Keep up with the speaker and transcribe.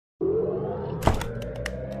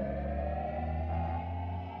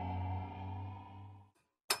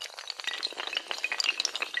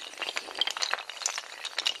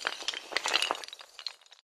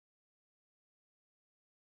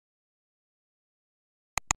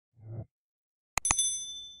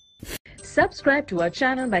Subscribe to our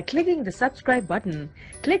channel by clicking the subscribe button.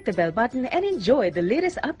 Click the bell button and enjoy the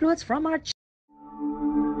latest uploads from our channel.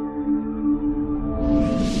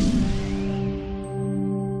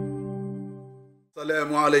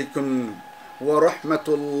 Assalamu alaikum wa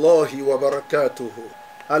rahmatullahi wa barakatuh.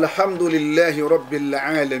 Alhamdulillahi rabbil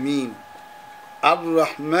alamin.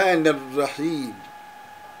 Ar-Rahman ar-Rahim.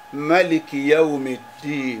 Maliki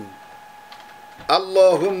yawmiddin.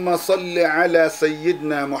 Allahumma salli ala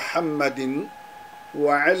sayyidina Muhammadin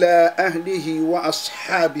wa ala ahlihi wa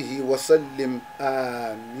ashabihi wa sallim.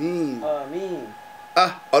 Amin. Amin.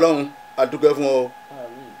 Ọlọ́run adúpẹ́ fún ọ.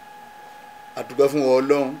 Amin. Adúpẹ́ fún ọ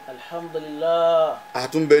Ọlọ́run. Alhamdulillah.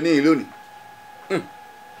 Àtúnbẹ ní ìlú ni.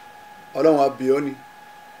 Ọlọ́run abiyọ́ ni.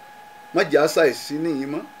 Má jẹ́ àṣà ìsí nìyí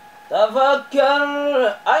mọ́.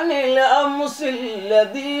 Tafakkar anil amsi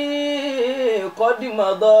alladhi qad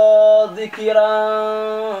mada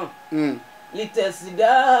dhikran.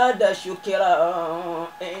 Litasdada shukran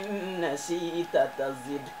in nasita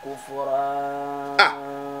tazid kufran.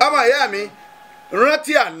 Ọmọ ìyá mi,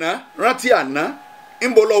 rántí àná, ń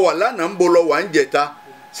bọ̀ lọ wà lánàá, ń bọ̀ lọ wà ń jẹta.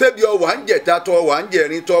 Ṣebí ọ wà ń jẹta tó wà ń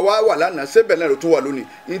jẹrin tó wà lánàá ṣebẹ̀ náà ló tún wà lónìí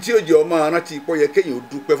ní tí ó jẹ́ ọmọ arántí ipò yẹ kéèyàn ó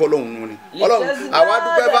dúpẹ́ fọlọ́run nù ni Ọlọ́run àwa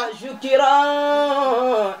dúpẹ́ bá.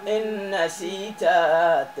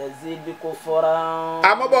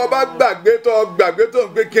 Àmọ́ bá ọba gbàgbé tó ń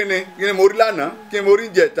gbé kíni mo rí lánàá kíni mo rí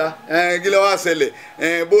jẹta kí ló wá ṣẹlẹ̀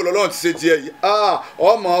bó lọ́lọ́run ti ṣe tiẹ̀ yìí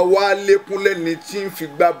ọmọ wa lékún lẹ́ni tí ń fi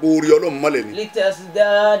gbá borí Ọlọ́run mọ́lẹ̀ ni.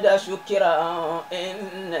 Litasdada shukran in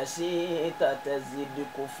nasita tazid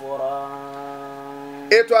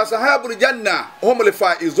ètò asahabul janna humul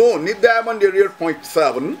faizun ní Diamond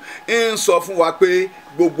 8.7 ń sọ fún wa pé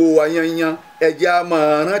gbogbo wa yanyan ẹ jẹ́ á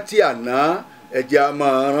máa rántí àná ẹ jẹ́ á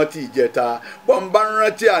máa rántí ìjẹta bọ́n bá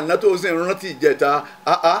rántí àná tó sì ń rántí ìjẹta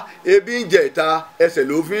ebi ń jẹta ẹsẹ̀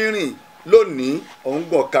ló fi ń rìn lónìí òun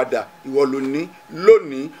gbọ̀n kadà ìwọ ló ní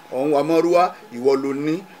lónìí òun wa mọ́rúwá ìwọ ló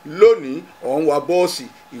ní lónìí òun wa bọ́ọ̀sì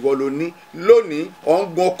ìwọ ló ní lónìí òun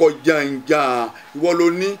gbọ́n ọkọ̀ jàǹjàǹ ìwọ ló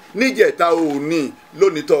ní níjẹ̀ta òní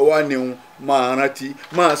lónìí tó wá ní òun máa rántí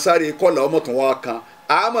máa sáré kọ́là ọmọ tó wá kan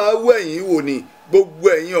a máa wọ ẹ̀yìn wò ní gbogbo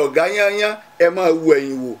ẹ̀yin ọ̀gá yányán ẹ máa wọ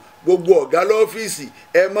ẹ̀yìn wò gbogbo ọ̀gá lọ́fíìsì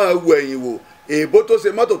ẹ máa wọ ẹ̀yìn wò èèbó tó ṣe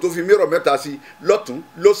mọ́tò tó fi mírọ̀ mẹ́ta sí lọ́tún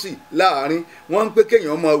lọ́sì láàrin wọ́n ń pé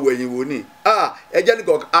kéèyàn máa wọ ẹ̀yìn wò ní ẹ jẹ́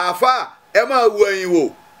nìkan àáfà ẹ máa wọ ẹ̀yìn wò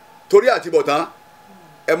torí àtibọ̀tán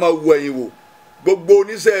ẹ máa wọ ẹ̀yìn wò gbogbo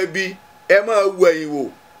oníṣẹ́ ẹbí ẹ máa wọ ẹ̀yìn wò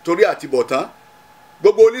torí àtibọ̀tán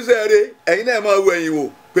gbogbo oníṣẹ́ eré ẹ̀yin náà ẹ máa wọ ẹ̀yìn wò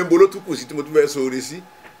pé nbọ ló tún kù sí tí mo tún fẹ́ sọ̀rọ̀ sí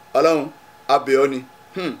Ọlọ́run abẹ́ọ́ ni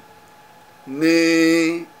ní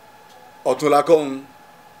ọ̀túnla kọ́hún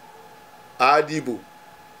àádìbò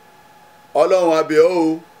Ọlọ́run abẹ́ọ́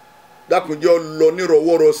o dákunjẹ́ lọ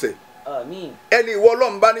nírọ̀wọ́rọ̀sẹ̀ ẹni ìwọ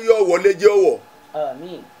Ọlọ́run bá ní yọ wọlé jẹ́ ọwọ́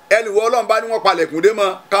ẹni ìwọ Ọlọ́run bá ní wọ́n palẹ̀kùn dé mọ́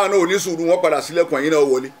káwọn náà ò ní sùúrù wọ́n padà sílẹ̀kùn ẹ̀yin náà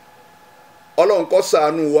wọlé Ọlọ́run kó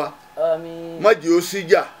ṣàánú wa má jẹ́ ó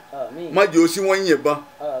síjà má jẹ́ ó sí wọ́n yìnbọn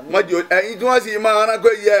má jẹ́ ó ẹ̀yin tí wọ́n sì máa rán pé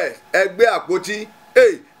yẹ ẹgbẹ́ àpótí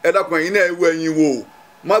ẹ dákun ẹ̀yin náà ẹwọ ẹ̀yin wò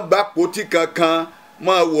má gba àpótí kankan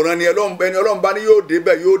má wòran ni ẹni Ọlọ́run bá ní yóò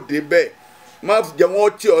débẹ̀ má jẹ́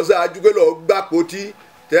wọ́n tí ọ ṣáájú pé lọ́ọ́ gbà àpótí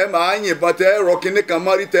tẹ́ máa yìnbọn tẹ́ rọ kinní kan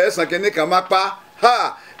mọ́rí tẹ́ sàn kinní kan má pa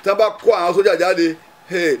tẹ́ bá kó àwọn sójà jáde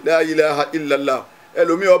la ilaha illallah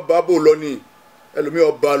ẹlòmíì ọba bò lọ ni ẹlòmíì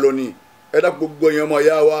ọba lọ ni ẹ dá gbogbo èèyàn ọmọ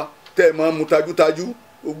ìyá wa tẹ́ ẹ máa mu tajútajú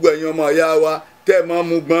gbogbo èèyàn ọmọ ìyá wa tẹ́ ẹ máa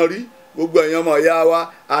mu gbọ́n rí gbogbo èèyàn ọmọ ìyá wa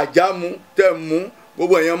àjámu tẹ́ ẹ mú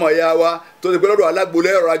gbogbo èèyàn ọmọ ìyá wa tó ti pẹ́ lọ́dọ̀ alágbolé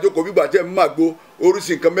ẹ̀rọ ajókòó bíbà tẹ́ ẹ mú màgbo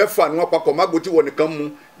oríṣi nǹkan mẹ́fà ni wọ́n papọ̀ mágbo tí wọ́n nìkan mu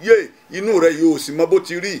yé inú rẹ̀ yóò sì mọ bó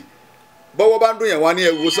ti rí bọ́wọ́ bá ń dùn yẹn wá ní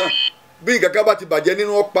ẹ̀wò sàn bí nǹkan kan bá ti bàjẹ́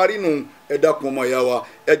nínú ọparí nù ẹ dákun ọmọ ìyá wa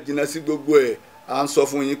ẹ jìnnà sí gbogbo ẹ̀ à ń sọ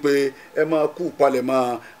fún yín pé ẹ máa kú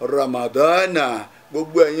palẹ̀mọ́ Ramadana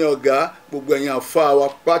gbogbo ẹ̀yin ọ̀gá gbogbo ẹ̀yin àfa wa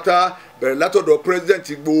pátá bẹ̀rẹ̀ látọ̀dọ̀ president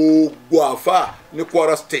gbogbo àfa ní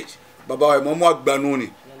Kwara State bàbá wa Ìmámù àgbànú ni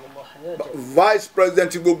vice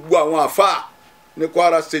president gbogbo àwọn àfa ní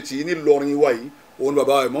Kwara State yìí ní Ìlọrin wa yìí òun ni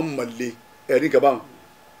bàbá wa Ìmámù Màlẹ́ ẹ̀rí kaba wọn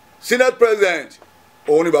senate president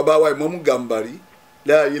òun ni bàbá wa Ìmámù Gàmbàrí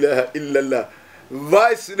la ilaha illallah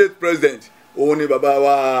vice senate president òun ni bàbá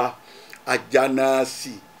wa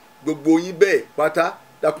Àjànàsì gbogbo yín bẹ́ẹ̀ pátá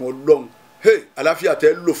dákun Ọlọ́run àlàáfíà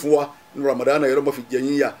tẹ́ lò fún wa ní Ramadan yẹrọ mọ fi jẹ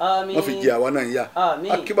yín yá mọ fi jẹ àwa náà yá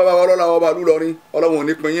akí bàbá wa lọ́la ọba lúlọrin Ọlọ́run ò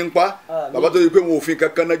ní pin yín pa bàbá tó yẹ pé wọn ò fi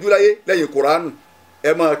kankan nájú láyé lẹ́yìn Kuranu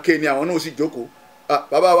ẹ máa ké ni àwọn náà sì jókòó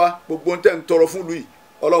bàbá wa gbogbo ntẹ́ ń tọrọ fún lu yìí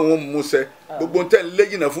Ọlọ́run ó mú ṣẹ gbogbo ntẹ́ ń lé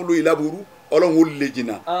jìnnà fún lu yìí láburú Ọlọ́run ó lè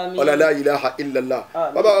jìnnà la ilaha illallah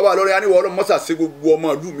bàbá wa lọ́rin aníwọ̀ Ọlọ́run mọ́sà ṣe gbogbo ọmọ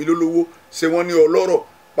ìlú mi lólówó ṣe wọ́n ní ọlọ́rọ̀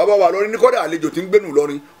bàbá wa lọ́rin ní kọ́dà àlejò tí ń gbénu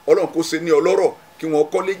lọ́rin ọlọ́run kó ṣe ní ọlọ́rọ̀ kí wọ́n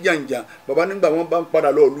kọ́lé jàǹjàǹ bàbá nígbà wọn bá ń padà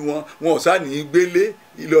lọ lu wọn ò sáà ní í gbélé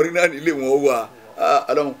Ìlọrin náà nílé wọn wà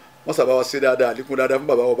ọlọ́run wọ́n sábà wá ṣe dáadáa àlékún dáadáa fún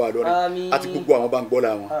bàbá wa bá lọ́rin àti gbogbo àwọn bá ń gbọ́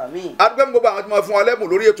la wọn. adúgbò gbogbo àwọn tí wọ́n fún wa lẹ́bùn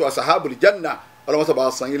lórí ètò Asahabul Janna ọlọ́run sábà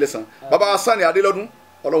san yín lẹ́san bàbá wa Sani Adélọ́dún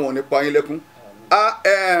ọlọ́run ò ní pa yín lẹ́kún.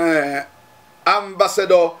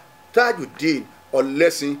 Ambassador Tajudeen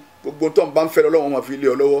Ọlẹ́sìn gbogbo tó ń bá ń fẹ́ lọ́wọ́ wọn fi lé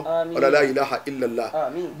ọ lọ́wọ́ ọ̀làlá ilaha illallah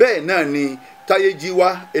bẹ́ẹ̀ náà ni Táyéjíwá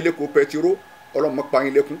eléko pẹtiró ọlọ́run má pa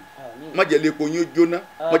yín lẹ́kún má jẹ́ lépo yín ó jóná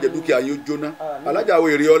má jẹ́ dúkìá yín ó jóná alájà wo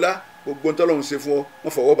èrè ọlá gbogbo tọ́lọ́run ṣe fún ọ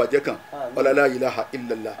wọ́n fọwọ́ bàjẹ́ kan ọ̀làlá ilaha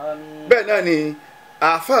illallah bẹ́ẹ̀ náà ni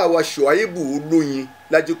àáfàá wa Ṣùáìbù Olóyin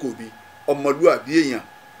Lájíkòbí ọmọlúwàbí èèyàn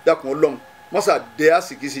dákun ọlọ́run mọ́sà dé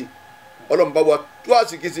àsìkísì ọlọ́run bá wa tó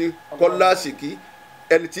àsìkísì kọ́lá àsìkí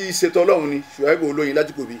ẹni tí í ṣètò ọlọ́run ni Ṣùáìbù Olóyin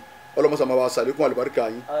Lájíkòbí ọlọ́mọsá máa wá sàlékún àlùbáríkà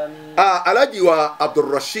yín. Alhaji wa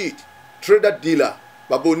Abdulrasheed trader dealer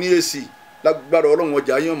bàbá oníyèsí lágbára ọlọ́run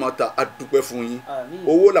ọjà yín máa ta àdúpẹ́ fún yín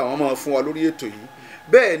owó làwọn máa fún wa lórí ètò yìí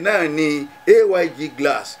bẹ́ẹ̀ náà ni AYG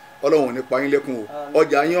glass ọlọ́run ní pa yín lẹ́kún o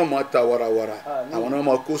ọjà yín máa ta warawara àwọn náà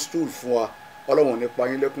máa kó stool fún wa ọlọ́run ní pa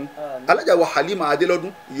yín lẹ́kún. alájà wa Halima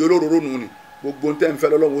Adélọ́dún ìyó olóróró nù ni gbogbo ntẹ́ nfẹ́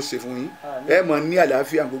lọ́lọ́run ó ṣe fún yín ẹ máa ní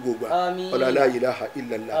àlàáfíà gbogbo gbà ọ̀làlá ilaha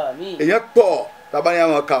illallah èèyàn pọ̀ tabani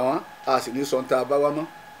àwọn kà wọn a sì ní sọ tá a bá wa mọ́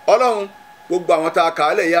ọlọ́run gbogbo àwọn tá a kà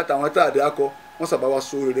á lẹ̀ yá àtàwọn tá a dé akọ wọ́n sábà wa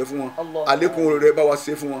so rere fún wọn àlékún rere bá wa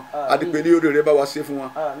ṣe fún wọn àdìpẹ̀lẹ́ rere bá wa ṣe fún wọn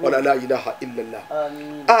ọ̀làlá ilaha illallah.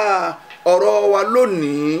 ọ̀rọ̀ wa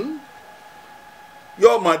lónìí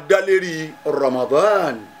yóò máa dá lérí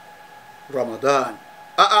Ramadan Ramadan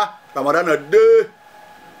náà dé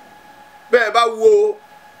bẹ́ẹ̀ bá wo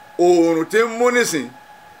oòrùn tí ń mú nísìn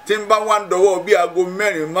tí ń bá wà ń dọwọ́ bí aago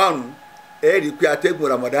 4-5 ẹ rí i pé atẹ́gùn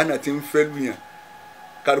Ramadan ti ń fẹ́ lùyàn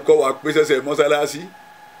kálukọ́ wa pé sẹ́sẹ̀ mọ́sálásí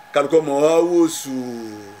kálukọ́ mọ́ wá wò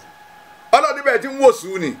sùn ọlọ́run bẹ́ẹ̀ tí ń wò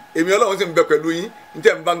sùn ni èmi ọlọ́run sì ń bẹ pẹ̀lú yín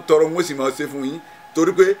níta ń bá ń tọrọ wọ́n sì máa ṣe fún yín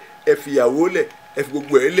torí pé ẹ fìyàwó lẹ̀ ẹ fi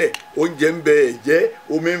gbogbo ẹ lẹ̀ oúnjẹ ń bẹ ẹ jẹ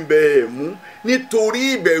omi ń bẹ ẹ mú nítorí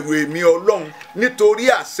ìbẹ̀rù èmi ọlọ́run nítorí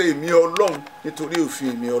àṣẹ èmi ọlọ́run nítorí òfin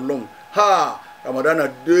èmi ọlọ́run Ramadan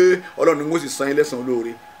dé ọlọ́run ni wọ́n sì san yín lẹ́san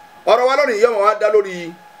olóore ọ̀rọ̀ wa lónìí yọ̀ọ́ wa dá lórí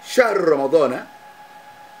شهر رمضان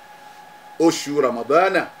oṣù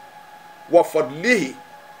Ramadana wa fadlihi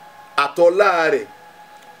atolare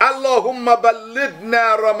Allahumma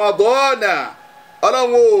ballighna Ramadana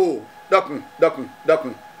Ọlọ́run o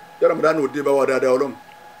dákun ya Ramadan ó dé bá wa dáadáa Ọlọ́run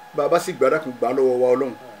bàbá sì gbà dákun gbà lọ́wọ́ wa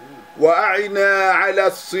Ọlọ́run wa a'ina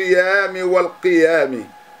ala siyami wal qiyami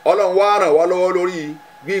Ọlọ́run wá ràn wá lọ́wọ́ lórí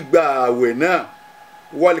gbígbà àwẹ̀ náà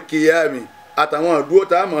wal qiyami àtàwọn àdúró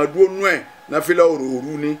tá a máa dúró nú ẹ̀ nafila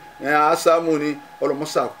òròòrú ni asámú ni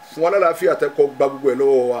ọlọmọsá fún aláàfíà tẹkọ gba gbogbo ẹ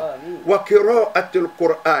lọ́wọ́ wa wa qira'atil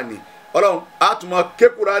Qur'ani Ọlọ́run àtúmọ̀ ké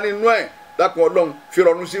Qur'ani nú ẹ̀ dákun Ọlọ́run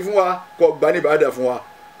fìrọ̀nù sí fún wa kọ gbà ní ìbádà fún wa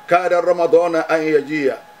káàdà Ramadana an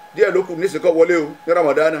yajiya díẹ̀ lókun ní sìkọ́ wọlé o ní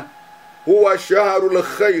Ramadana huwa shahrul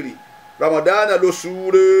khairi Ramadana lóṣù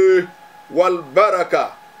rẹ̀ wal baraka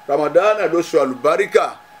Ramadana lóṣù alubarika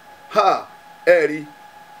ẹ̀rí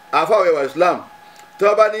àfàwẹ̀ wa Islam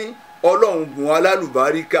tó bá ní Ọlọ́run bùn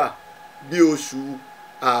alálùbáríkà bí oṣù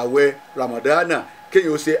ààwẹ̀ Ramadana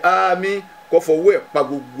kéèyàn ó ṣe àmì kọfọwọ́ ẹ̀ pa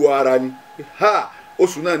gbogbo ara ni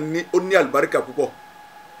oṣù náà ó ní àlùbáríkà púpọ̀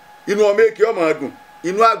inú ọmọ èkì ó máa dùn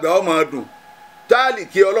inú àgbà ó máa dùn táàlì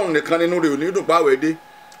kí Ọlọ́run nìkan nínú rẹ̀ ò ní dùn pàwẹ́ dé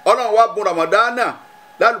Ọlọ́run wá bùn Ramadana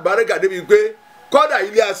lálùbáríkà débi pé kọ́dà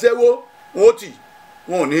ilé aṣẹ́wó wọn ó tì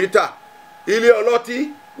wọn ò ní tà ilé ọlọ́tí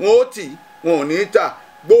wọn ó tì wọn ò ní tà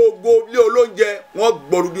gbogbo ilé olóúnjẹ wọn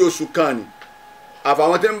gbọrú bí oṣù kan ni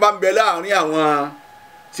àfàwọn tí ń bá ń bẹ láàrin àwọn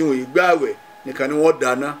tí wọn ìgbà àwẹ̀ nìkan ni wọn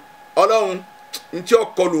dáná Ọlọ́run ntí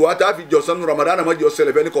ọkọlù wa tá a fi jọsán ní Ramadan má jẹ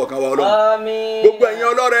ọsẹlẹ fẹ ní kọ̀ọ̀kan wa Ọlọ́run gbogbo ẹ̀yin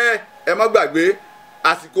ọlọ́rẹ̀ ẹ má gbàgbé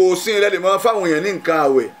àsìkò òsín rẹ lè mọ fáwọn èèyàn ní nǹkan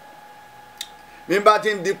àwẹ̀ mi bá ti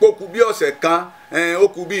ń di pókú bí ọ̀sẹ̀ kan ó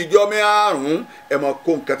kù bí ìjọ márùn-ún ẹ máa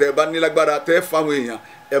kó nǹkan tẹ bá nílágbára tẹ fáwọn èèyàn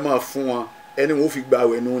ẹ máa fún wọn ẹni wọn ò fi gba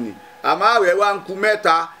àwẹ̀ nù ni àmọ́ àwẹ̀ wa ń ku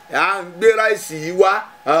mẹ́ta à ń gbé ráìsì yìí wá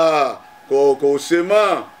kò ṣe mọ́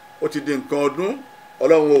ó ti di nǹkan ọdún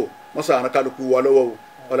Ọlọ́run o wọ́n sàánà kálukú wa lọ́wọ́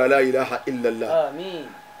o la ilaha illallah. Àmín.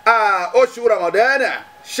 Oṣù Ramadana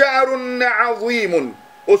shahrun azimun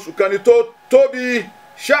oṣù kan ni tó tóbi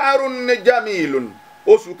shahrun jamilun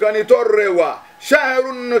oṣù kan ni tó rẹwà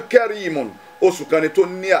shahrun karimun oṣù kan ni tó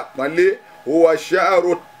ní àpọ́nlé huwa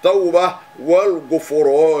shahru tawba wal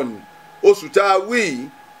ghufran oṣù tá a wí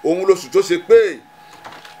òun lóṣù tó ṣe pé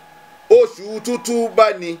oṣù tútúbá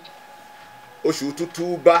ni oṣù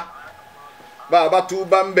tútúbá bá a bá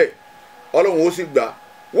túbá ń bẹ̀ Ọlọ́run ó sì gbà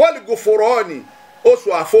wal ghufrani oṣù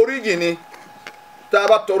àforíjì ni tá a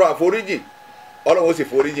bá tọrọ àforíjì Ọlọ́run ó sì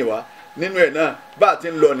foríjì wá nínú ẹ̀ náà bá a ti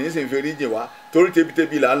ń lọ ní sì ń foríjì wá torí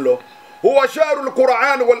tẹbitẹbi là ń lọ. huwa shahrul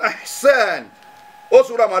Qur'an wal ihsan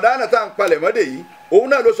oṣù Ramadan tá à ń palẹ̀ mọ́dé yìí òun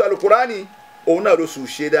náà lóṣù alukurani òun náà lóṣù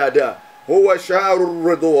ṣe dáadáa. huwa shahrur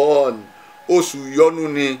ridwan oṣù yọ́nú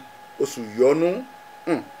ni oṣù yọ́nú.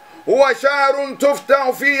 huwa shahrun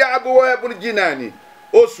tuftahu fi abwabul jinani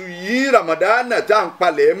oṣù yìí Ramadan tá à ń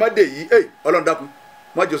palẹ̀ mọ́dé yìí Ọlọ́run dákun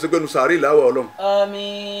má jẹ́ sẹ́gbẹ́nu sàárì láwọ̀ Ọlọ́run.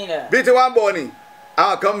 Àmín. bí tí wàá ń bọ̀ ni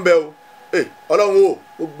àwọn kan ń bẹ o Ọlọ́run o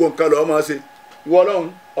gbogbo nǹkan lọ́ọ́ máa ṣe ìwọ Ọlọ́run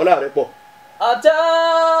ọlá rẹ pọ̀. أتى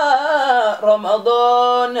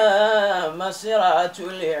رمضان مسرعة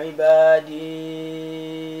العباد.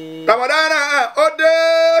 Ramadan ó dé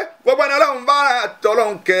gbogbo ẹni Ọlọ́run bá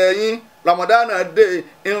tọ́lọ́run kẹ́yìn Ramadan dé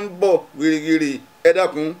ń bọ̀ gírígírí ẹ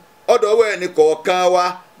dákun ọ̀dọ̀ ẹni kọ̀ọ̀kan wa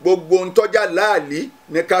gbogbo ntọ́jà láàlí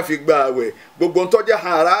ní ká fi gba àwẹ̀ gbogbo ntọ́jà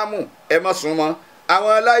haramu ẹ má súnmọ́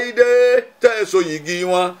àwọn aláìdé tẹ́ ẹ so yìgì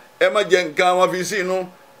wọn ẹ má jẹ nǹkan wọn fi sínú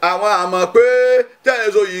àwọn àmọ̀ pé tẹ́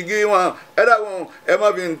ẹ so yìgì wọn ẹ dákun ẹ má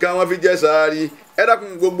fi nǹkan wọn fi jẹ sàárì ẹ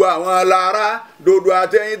dákun gbogbo àwọn alára dòdò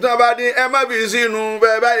àtẹ̀yìn tán bá dín ẹ má fi sínú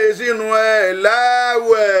bẹ́ẹ̀ báyìí sínú ẹ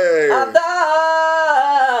láwẹ̀. Ata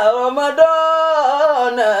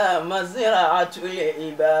Ramadan mazra'atul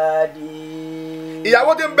ibadi.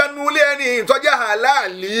 ìyàwó tí ń bẹ nu ilé ẹni ìtọ́jà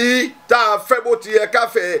halali tá a fẹ́ bó ti yẹ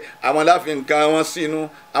káfẹ́ àwọn láfi nǹkan wọn sínú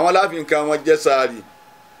àwọn láfi nǹkan wọn jẹ sàárì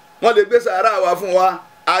wọ́n lè gbé sàárà wá fún wa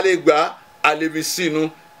a lè gbà a lè fi sínú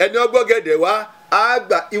ẹni ọgbọ́gẹ̀dẹ̀ wá a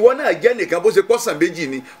gbà ìwọ náà jẹ́ nìkan bó ṣe pọ́sàn méjì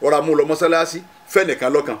ni ọ̀rọ̀ àmú lọ mọ́sálásí fẹ́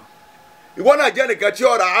nìkan lọ́kàn ìwọ náà jẹ́ nìkan tí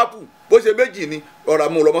ọ̀rọ̀ àpù bó ṣe méjì ni ọ̀rọ̀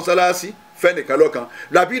àmú lọ mọ́sálásí fẹ́nìkan lọ́kàn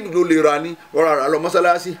làbí ìdúró lè ra ní rọra rà lọ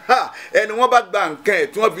mọ́sálásí ẹni wọ́n bá gba nǹkan ẹ̀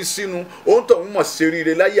tí wọ́n fi sínú òun tó ń mọ̀ sí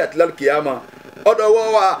rire láyé àti lálùkìyámà ọ̀dọ̀ wọ́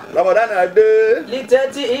wa Ramadan dé.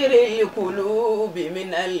 litẹ́tí ìrìlì kùlù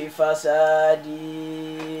bìmínà lè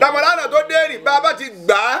fasadi. Ramadan tó dé rí bá a bá ti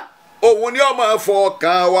gbà á òun ni ọmọ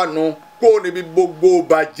fọkàn wa nù kó o níbi gbogbo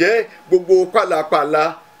bàjẹ́ gbogbo pàlàpàlà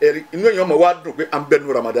inú èèyàn mọ̀ wá dùn pé à ń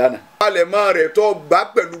bẹnu Ramadan. alẹ́mọ́ rẹ̀ tó gbà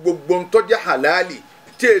pẹ̀lú gbogbo ntọ́jà halali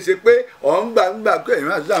tí e ṣe pé ọ̀ ń gbà pé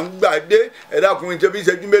èèyàn àti à ń gbà dé ẹ̀dá ọkùnrin jẹ́ bí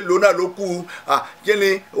ìṣẹ́jú mélòó náà ló kù kí ni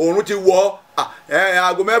òòrùn ti wọ̀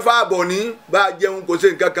aago 6 àbọ̀ ní bá a jẹun kò ṣe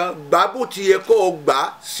nǹkan kan gbà bó ti yẹ kó o gbà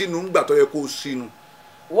sínú ńgbà tó yẹ kó o sínú.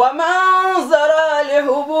 ومن زرع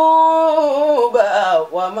الحبوب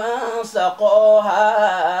ومن سقاها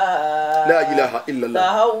لا إله إلا الله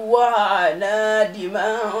تهوى نادما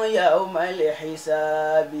يوم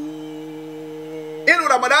الحساب. inú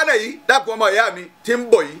Ramadan yìí dákun ọmọ ìyá mi tí ń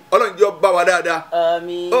bọ̀ yìí Ọlọ́run jẹ́ ó bá wa dáadáa.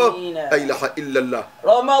 آمين. La ilaha illallah.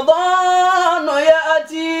 رمضان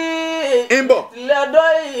يأتي ń bọ̀.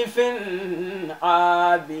 لضيف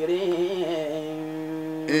عابر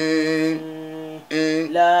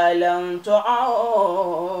لا لم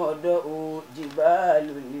تعود جبال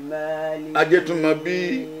المال.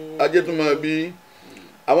 ajẹ́tùmọ̀ bí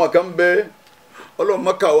àwọn kan bẹ Ọlọ́run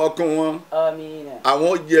má kà wá kún wọn. آمين.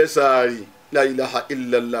 àwọn jẹ sàárì la ilaha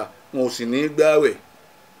illallah wọn ò sì ní gbààwẹ̀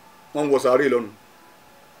wọn wọ sàárì lọ́nu.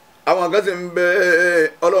 àwọn kan sì ń bẹ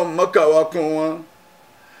Ọlọ́run má kà wá kún wọn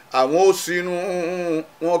àwọn ò sínú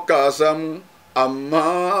wọn kà á sámú àmọ́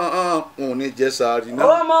wọn ò ní jẹ sàárì náà.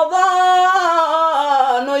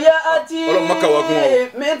 رمضان يأتي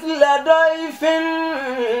مثل ضيف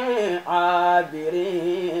عابر.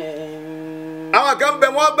 àwọn kan bẹ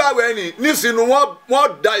wọn gbààwẹ̀ ni nísìnyí wọn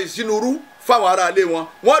da ìsinu rú fáwọn ará ilé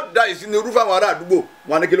wọn da ìsinu rú fáwọn ará àdúgbò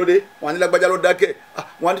wọn ní kí ló dé wọn ní lágbájá ló dákẹ́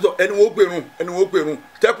wọn ní sọ ẹni wọn ó pèrún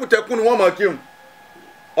tẹkùtẹkù ni wọn máa kírun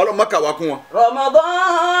Ọlọ́run má kà wá kún wọn.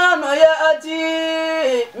 رمضان يأتي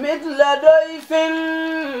مثل ضيف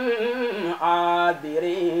عابر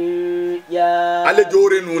àlejò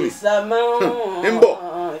oore nù ni ń bọ̀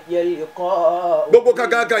gbogbo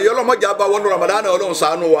kankan kan yìí Ọlọ́run má jà bá wọnú Ramadan Ọlọ́run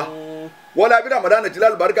ṣàánú wa wọlé abiri Ramadan ti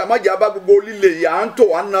Alubarika má jà bá gbogbo líle yìí à ń tò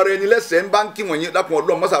à ń nara ẹni lẹ́sẹ̀ ń bá ń kí wọ̀nyí dákun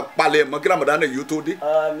Ọlọ́run má sà palẹ̀ mọ́ kí Ramadan yìí ó tó dé.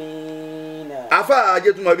 آمين. afa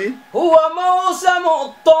ajẹ́tùmọ̀ bí. هو موسم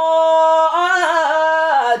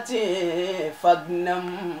الطاعات فاغنم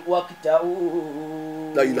وقته.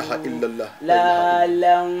 La ilaha illallah. لا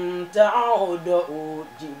لم تعود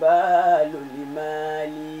جبال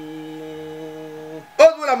المال.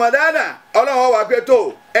 oṣù Ramadan Ọlọ́run wà pé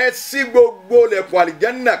tó ẹ ṣí gbogbo lẹ̀kùn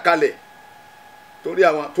àlìjẹ́nà kalẹ̀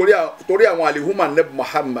torí àwọn alihuma neb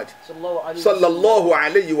Muhammad sallallahu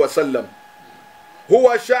alayhi wa sallam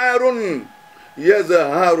huwa sha'run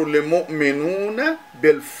yazharu lil mu'minuna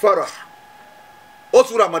bil farah.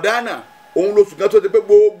 oṣù Ramadan òun lóṣù kan tó ti pé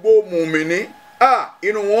gbogbo mùmìnì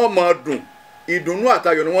inú wọn máa dùn ìdùnnú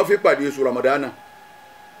àtayọ̀ ni wọ́n fi pàdé oṣù Ramadan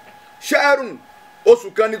shahrun oṣù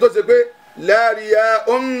kan ni tó ṣe pé la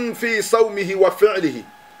riya'un fi sawmihi wa fi'lihi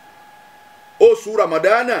oṣù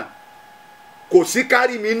ramadana kò sí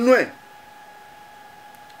kárí mi nú ẹ̀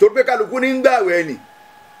tó pé kálukú ní ń gbààwẹ̀ ni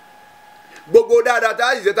gbogbo dáadáa tá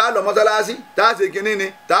a ṣe tá a lọ mọ́sálásí tá a ṣe kínní ni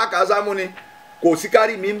tá a kà á sámú ni kò sí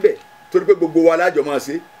kárí mi ń bẹ̀ torí pé gbogbo wa lájọ máa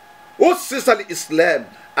ṣe ussisa al-islam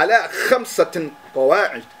ala khamsatin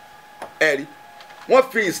qawa'id ẹ̀rí wọ́n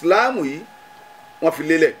fi ìsìláàmù yìí wọ́n fi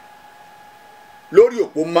lélẹ̀ lórí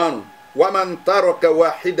òpó márùn wa man taraka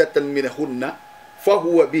wahidatan minhunna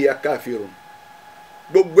fahuwa biha kafirun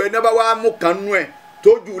gbogbo ẹni bá wàá mú kan nú ẹ̀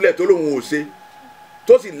tó jùlẹ̀ tó lóun ò ṣe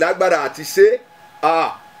tó sì lágbára àti ṣe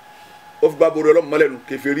ó fi gbàgbọ́ rẹ̀ lọ́mọlẹ́nu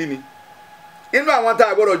kèfèrí ni inú àwọn tá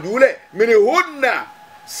a gbọ́dọ̀ jùlẹ̀ minhunna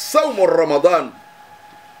sawmu Ramadan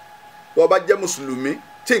tó bá jẹ́ mùsùlùmí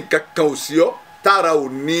tí nǹkan kan ò sí ọ tára ò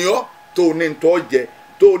ní ọ tó ní tó jẹ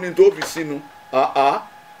tó ní tó fi sínú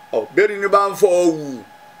bẹ́ẹ̀ni ní bá ń fọ ọ wù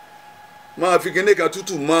máa fi kíní kan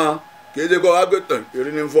tútù máa kì í ṣe kọ́ agbẹ́tàn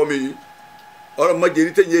èrè ní fọ́ mi yìí ọ̀rọ̀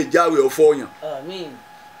mọ́jẹ̀rí tẹ̀yẹ ìjáwé ọ̀fọ́ yàn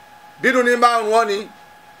bínú ní bá ń rún ọ ni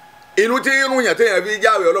inú tí irun yàn tẹ̀yẹ fi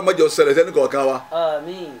jáwé ọlọ́mọdé ọ̀sẹ̀rẹ̀ sẹ́ni kọ̀ọ̀kan wa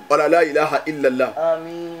ọ̀là la ilaha illallah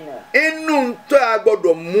inú tó a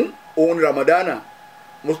gbọ́dọ̀ mú òun ní Ramadana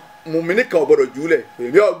mùmíní kan ò gbọ́dọ̀ jùlẹ̀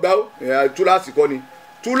èmi ọgbà túláàsì kọ́ ni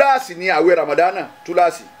túláàsì ni àwẹ̀ Ramadana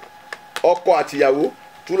túláàsì ọkọ àtìyàwó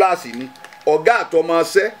túláàsì ni ọ̀gá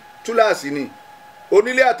àtọmọṣẹ́ túláàsì ni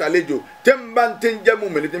onílé àtàlejò tẹ́ ń bá ń tẹ́ ń jẹ́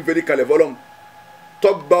mùmíní tí ń fẹ́rí kalẹ̀ fọlọ́m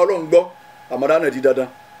tọ́gbà ọlọ́run gbọ́ Ramadana di dandan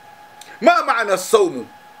ma ma'na sawmu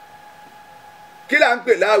kí là ń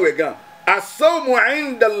pè láàwẹ̀ gan as-sawmu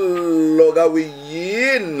 'inda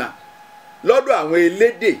al-lughawiyyin lọ́dọ̀ àwọn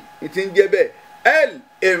elédè tí ń jẹ́ bẹ́ẹ̀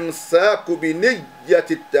imsaku bi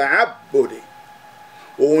niyyati ta'abbudi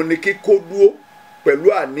òun ni kíkó dúró pẹ̀lú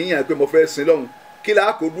àníyàn pé mo fẹ́ sin lọ́hùn kí là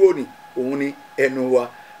á kó dúró ni òun ni ẹnu wa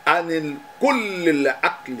anil kullil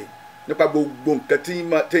akli nípa gbogbo nǹkan tí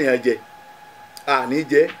téèyàn jẹ àní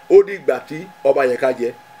jẹ ó di ìgbà tí ọba yẹ ká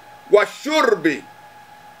jẹ wa shurbi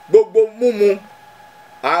gbogbo múmu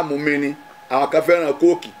àmúmi ni àwọn kan fẹ́ràn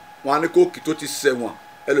kóòkì wọn á ní kóòkì tó ti ṣẹ̀wọ̀n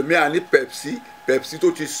ẹlòmíà ní pepsi tó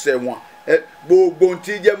ti ṣẹ̀wọ̀n gbogbo ohun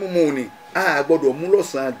tí jẹ́ múmu ni a gbọ́dọ̀ mú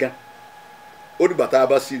lọ́sàn-án gan ó dìgbà tá a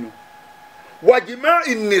bá sínú wàjìmọ́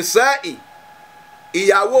ìnìsáì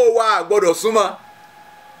ìyàwó wa a gbọ́dọ̀ súnmọ́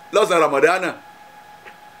lọ́sàn-án Ramadana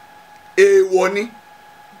èèwọ̀ ni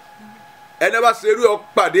ẹni bá ṣerú ọ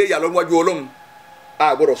pàdé ìyàlọ́ wájú Ọlọ́run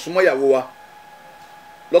a gbọ́dọ̀ súnmọ́ ìyàwó wa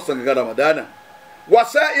lọ́sàn-án gangan Ramadana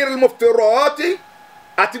wasairil muftirati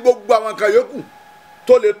àti gbogbo àwọn kan yòókù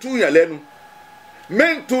tó lè túyàn lẹ́nu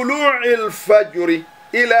min tulu'il fajri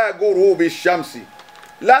ila gurubi shamsi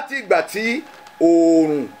láti ìgbà tí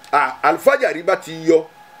oòrùn alfajari bá ti yọ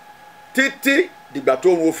títí dìgbà tó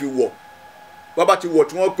oòrùn ó fi wọ̀ bàbá ti wọ̀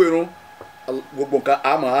tí wọ́n pèrún gbogbo nǹkan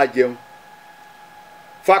àmọ́ á jẹun.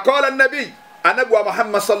 faqala nabi anabi wa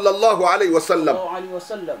Muhammad sallallahu alayhi wa sallam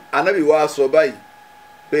anabi wa sọ báyìí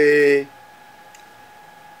pé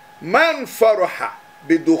man faraha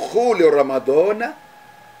bidukhuli Ramadana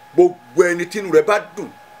gbogbo ẹni tí inú rẹ̀ bá dùn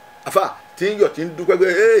afa tí ń yọ̀ tí ń dúpẹ́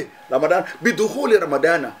pé Ramadan bidukhuli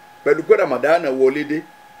Ramadana pẹ̀lú pé Ramadana wọlé dé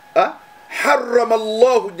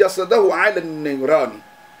haramallahu jasadahu ala nirani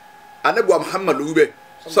anabi wa Muhammad wíbẹ̀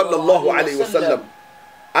sallallahu alayhi wa sallam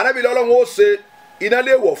anabi lọ́lọ́run ó ṣe iná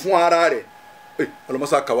lè wọ̀ fún ara rẹ̀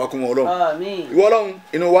ọlọ́mọsá kàwá kún wọn Ọlọ́run ìwọ Ọlọ́run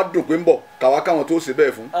inú wa dùn pé ń bọ̀ kàwá káwọn tó ṣe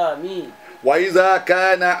bẹ́ẹ̀ fún. wa iza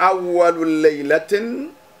kana awwalu laylatin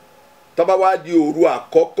tọ́ba wá di òru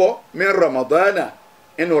àkọ́kọ́ min Ramadana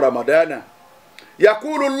inú Ramadana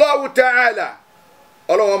yakulu Allahu ta'ala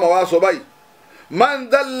Ọlọ́run ma wá sọ báyìí man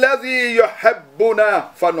dhalladhi yuhibbuna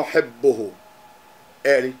fanuhibbuhu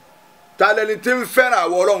ẹ̀rí tálẹ́ni tí ń fẹ́ràn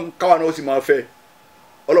àwọn Ọlọ́run káwọn náà ó sì máa fẹ́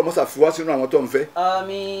Ọlọ́run mọ́sà fi wá sínú àwọn tó ń fẹ́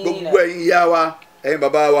gbogbo ẹ̀yin ìyá wa ẹ̀yin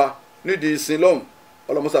bàbá wa nídìí ìsìn lọ́hùn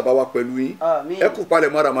Ọlọ́run mọ́sà bá wa pẹ̀lú yín ẹ kú palẹ̀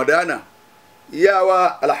mọ́ Ramadana ìyá wa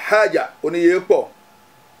alhaja oníye pọ̀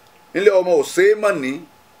nílé ọmọ òsèémọ̀ní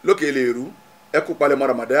lókè lèrú ẹ kú palẹ̀ mọ́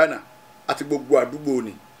Ramadana àti gbogbo àdúgbò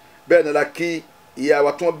ni bẹ́ẹ̀ ni la kí ìyá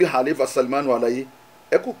wa tí wọ́n bí Halifa Salmanu Alaye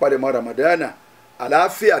ẹ kú palẹ̀ mọ́ Ramadana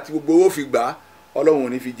àlàáfíà àti gbogbo owó fi gbà á Ọlọ́run ò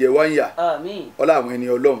ní fi jẹ wáyà ọlá àwọn ẹni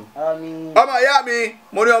Ọlọ́run ọmọ ìyá mi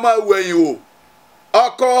mo ní ọmọ wẹ̀yìn wò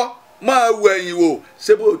ọkọ máa wẹ̀yìn wò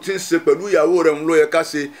ṣé bó ti ń ṣe pẹ̀lú ìyàwó rẹ̀ ń ló yẹ ká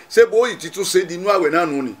ṣe ṣé bó yìí ti tún ṣe di inú àwẹ̀ náà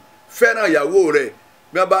nù ni fẹ́ràn ìyàwó rẹ̀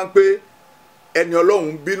bí wọ́n bá ń pé ẹni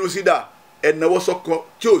Ọlọ́run bínú sídà ẹnáwó sọ́kàn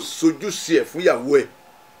tí ò sojú sí ẹ̀ fún ìyàwó ẹ̀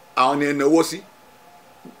àwọn ni ẹnáwó sí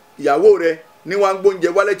ìyàwó rẹ̀ ní wọ́n ń gbóúnjẹ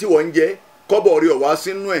wálé tí wọ́n ń jẹ kọ́bọ̀ rí ọ̀wá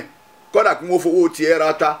sínú ẹ̀ kọ́dà kí wọ́n fowó tiẹ̀ ra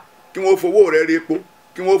ta kí wọ́n fowó rẹ̀ rí epo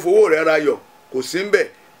kí wọ́n fowó rẹ̀ ra yọ̀ kò sí ń bẹ̀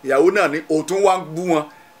ìyàwó náà ní òtún wá ń bú wọn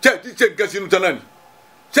ṣé nǹkan sínú tán náà ni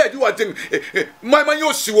ṣé ìdí wà tí máa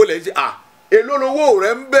yóò ṣìwò lẹ̀ ṣe èló lowó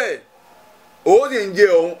rẹ̀ ń bẹ̀ ó sì ń jẹ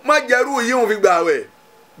òun má jẹ́rú yìí òun fi gbà wẹ̀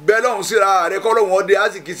bẹ́ẹ̀ lọ́hùn síra rẹ̀ kọ́ lọ́hùn ọdẹ á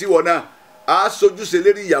sì kí sí wọn náà á sojúṣe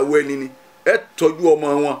lérí ìyàwó ẹni ni ẹ tọ́jú ọmọ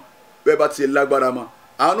wọn bẹ́ẹ̀ bá ti lágbára mọ́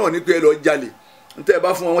àwọn náà ní pé ẹ lọ jalè ntẹ́ ẹ bá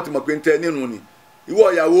fún wọn wọ́n ti mọ̀ pé ntẹ́ nínú ni ìwọ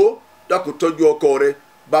ìyàwó dákun tọ́jú ọkọ rẹ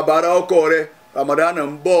bàbára ọkọ rẹ Ramadan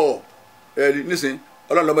ń bọ̀ ẹ nísìn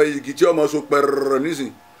ọlọ́run lọ́mọ yìgì tí ọmọ so pẹ̀rẹ̀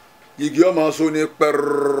nísìn yìgì ọmọ so ní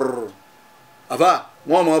pẹ̀rẹ̀ àfà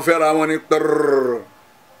wọn mọ fẹ́ra wọn ní pẹ̀rẹ̀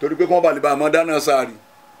torí pé kí wọ́n bá lè bá àmọ́ dáná sáàrì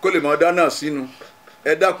kó lè mọ dáná sínú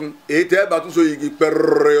ẹ dákun èyí tẹ́ ẹ bá tún so yìgì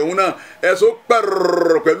pẹ̀rẹ̀ òun náà ẹ so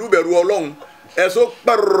pẹ̀rẹ̀ pẹ̀lú bẹ̀rù ọlọ́run ẹ so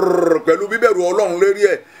pẹ̀rẹ̀ pẹ̀lú bíbẹ̀rù ọlọ́run lérí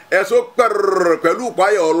ẹ ẹ so pẹ̀rẹ̀ pẹ̀lú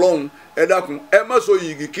ìpáyà ọlọ́run ẹ dákun ẹ má so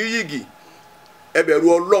yìgì kí yìgì ẹ bẹ̀rù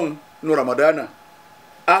ọlọ́run nu Ramadana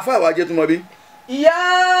afa wa jẹ́ túmọ̀ bí.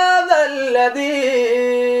 يا ذا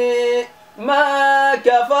الذي ما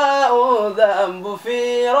كفاه ذنب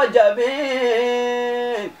في رجب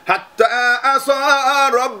حتى عصى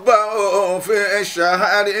ربه في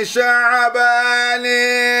شهر شعبان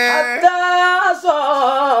حتى عصى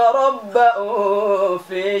ربه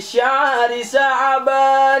في شهر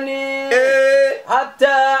شعبان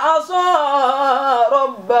حتى عصى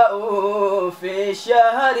ربه في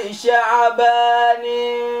شهر شعبان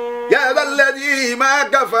يا ذا الذي ما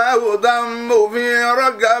كفاه ذنب في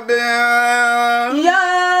رجب يا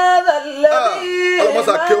ذا الذي ما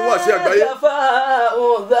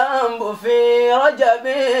كفاه ذنب في رجب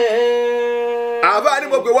àbá ní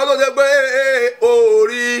mo pè wọ́n tó ṣe pé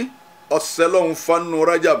orí ọ̀sẹ̀ lọ́hùn fanu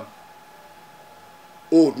Rajab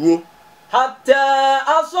òdúró. حتى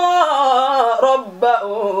عصى ربه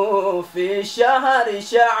في شهر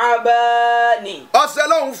شعبان ọ̀sẹ̀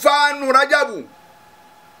lọ́hùn fanu Rajabu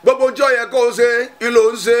gbogbo tí ó yẹ kó o ṣe ń lò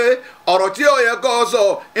ń ṣe ọ̀rọ̀ tí ó yẹ kó o sọ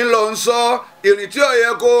ń lò ń sọ ìrìn tí ó yẹ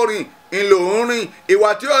kó o rìn ń lò ń rìn ìwà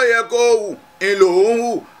tí ó yẹ kó o hù ń lò ń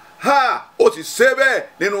hù ha ó sì ṣe bẹ́ẹ̀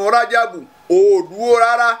nínú Rajabu òdúró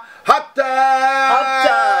rárá حتى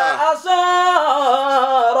عصى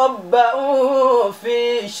ربه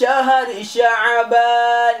في شهر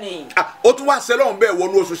شعبان ó tún wá sẹ́lọ̀n bẹ́ẹ̀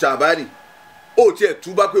wọnú oṣù ṣàbánì ó tiẹ̀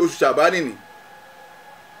túbá pé oṣù ṣàbánì ni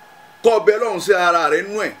kọ́ ọbẹ̀ lọ́hùn sí ara rẹ̀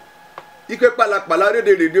nú ẹ̀ ike pàlàpàlà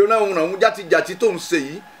rédèrèdè náà játijàti tó ń ṣe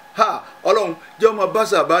yìí ha ọlọ́run jẹ́ ọmọ bá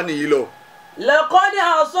ṣàbánì yìí lọ. لقد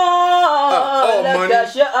عصى لك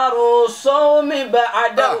شهر الصوم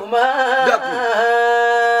بعدهما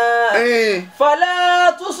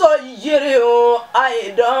فلا تصيره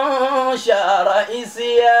أيضا شهر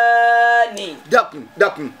عصيان.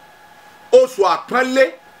 dákun oṣù àpọ́nlé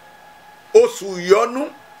oṣù ìyọ́nú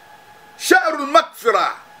shahrul makfira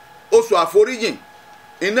oṣù àforíjìn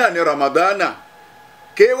iná ní Ramadana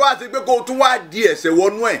kéé wá sí pé kó o tún wá di ẹ̀ṣẹ̀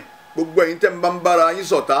wọnú ẹ̀ gbogbo ẹ̀yin tẹ́ ń bá ń bára yín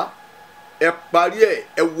ṣọ̀tá ẹ parí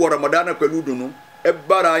ẹ wọ Ramadana pẹ̀lú dùnú ẹ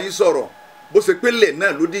bára yín sọ̀rọ̀ bó ṣe pélé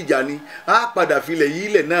náà ló dìjà ni á padà filẹ̀ yí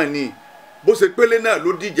ilẹ̀ náà ni bó ṣe pélé náà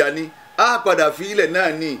ló dìjà ni á padà fi ilẹ̀ náà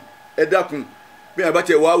ni ẹ dákun bí wọn bá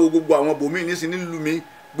tiẹ̀ wá wo gbogbo àwọn bòmíì nísìnyí nílùú mi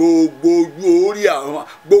gbogbo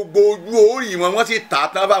ojú orí wọn wọ́n sì tà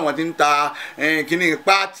tán fáwọn tí ń ta kíní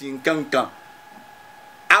páàtì nkankan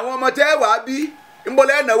àwọn ọmọ tẹ́ wàá bí ń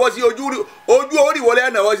bọ́lẹ̀ ẹ̀ náwó sí ojú orí wọlé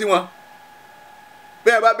ẹ̀ náwó sí wọn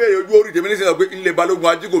bẹ́ẹ̀ bá béèrè ojú orí tèmi ní sẹ́yìn pé ilé balógun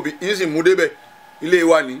ajígòbí yín sì mú débẹ̀ ilé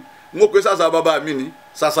wa ni n ó pe sàṣà bàbá mi ni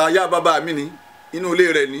sàṣà ayá bàbá mi ni inú ilé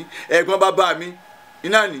rẹ̀ ni ẹ̀gbọ́n bàbá mi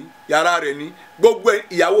iná ni yàrá rẹ̀ ni gbogbo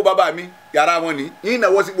ìyàwó bàbá mi yàrá wọn ni yín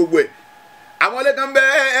náwó sí gbogbo ẹ̀ àwọn ilé kan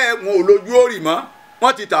bẹ́ẹ̀ wọn ò lójú orí mọ́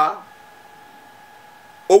wọ́n ti tà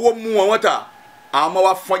owó mú wọn tà àwọn ọmọ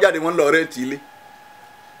wa fọ́n jáde wọn lọ rẹ́ǹtì ilé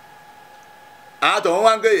àwọn tó wọn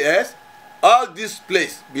wá ń gbé yes all this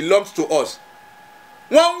place belongs to us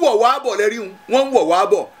wọ́n ń wọ̀ wá bọ̀ lẹ́rí wọ́n ń wọ̀ wá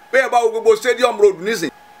bọ̀ bẹ́ẹ̀ bá wo gbogbo stadium road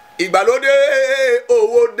nísìn ìgbàlódé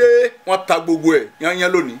owó dé wọ́n ta gbogbo ẹ̀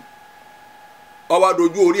yányán lónìí ọwọ́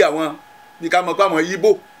adojú orí àwọn bí ká mọ̀ pé àwọn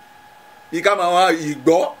Ìgbò bí ká mọ̀ àwọn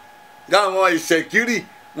Ìgbọ́ bí ká mọ̀ àwọn ìṣẹ̀kírì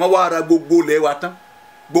wọ́n wá ara gbogbo ilẹ̀ wa tán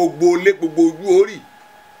gbogbo ilé gbogbo ojú orí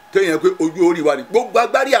téèyàn pé ojú orí wa ni gbogbo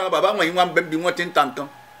agbárí àwọn bàbá wọn yìí wọ́n bẹ́ẹ̀ bí wọ́n ti ń ta nǹkan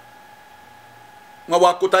wọ́n wá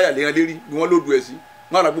kó táyà léyan lérí ni wọ́n lòdù ẹ̀ sí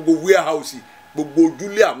wọ́n ara gbogbo warehouse gbogbo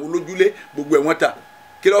ojúlé àwọn olójúlé gbogbo ẹ̀ wọ́n ta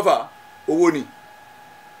kí ló fà owó ni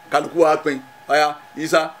kálukú wa pín ọ̀ya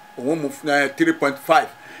isa òun mú 3.5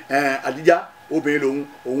 àdíjá obìnrin lòun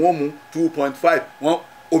òun mú 2.5 wọ́n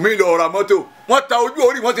omi lọ ra mọ́tò wọ́n ta ojú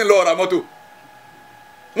orí wọ́n ti lọ ra mọ́tò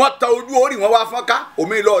wọ́n ta ojú orí wọ́n wá fọ́nká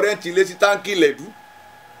omi lọ rẹ́ǹtì ilé sí táǹkì lẹ́dú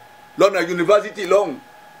lọ́nà yunifásitì lọ́hùn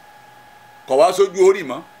kọ̀ wá sójú orí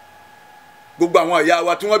mọ́ gbogbo àwọn ìyá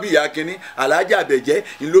wa tí wọ́n bí ìyá kínní alájà àbẹ̀jẹ́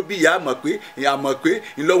ńlọ bí ìyá àmọ̀ pé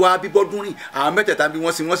ńlọ́wọ́ abíbọ́dún rìn àwọn mẹ́tẹ̀ẹ̀ta bí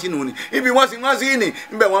wọ́n sin wọ́n sínú ni ibi wọ́n sin wọ́n sí ni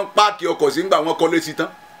ńbẹ̀ wọ́n páàkì ọkọ̀ sí ńgbà wọ́n kọ́lé sí tán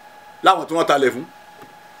láwọn tí wọ́n talẹ̀ fún.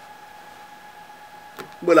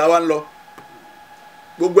 gbọ́dọ̀ làwa ń lọ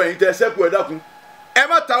gbogbo ẹ̀yin tẹ́ sẹ́kù ẹ̀ dákun ẹ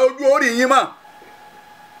má ta ojú orí yín mọ́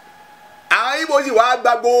àwọn ibo sì wá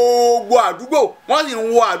gba gbogbo àdúgbò wọ́n sì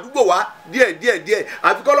ń wọ àdúgbò wá díẹ̀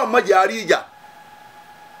àfi kọ́lọ́ mọ̀jẹ̀ àrí ìjà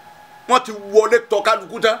wọ́n ti wọlé tọ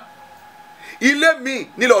kálukú tán ilé mi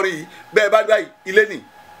nílọrin yìí bẹ́ẹ̀ bá gbá ilé ní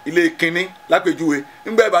ilé kínní lápèjúwe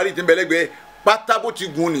ńgbẹ́ bá rí ti ń bẹ lẹ́gbẹ̀ẹ́ pátá bó ti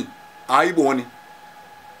gùn ni àwọn ibo wọn ni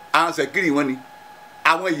àwọn sẹ̀kírì wọn ni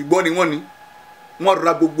àwọn ìgbọ́ ni wọn ni wọ́n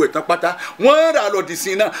ra gbogbo ẹ̀ tán pátá wọ́n rà lọ́dì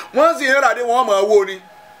sí náà wọ́n sì ń rà dé wọ́n mọ̀ ọ́ wó ni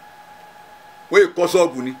wọ́n èkó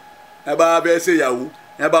ṣọ́ọ̀bù ni ẹ bá fẹ́ ṣe ìyàwó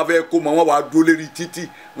ẹ bá fẹ́ kó mọ wọn wà dúró lérí títì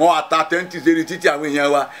wọn wà ta tẹ́ǹtì lérí títì àwọn èèyàn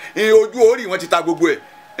wa ìyẹn ojú orí wọn ti ta gbogbo ẹ̀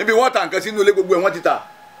níbi wọ́n ta nǹkan sínú ilé gbogbo ẹ̀ wọ́n ti ta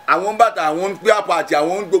àwọn bàtà àwọn píà pàtì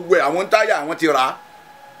àwọn gbogbo ẹ̀ àwọn táyà àwọn ti rà á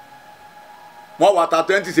wọ́n wà ta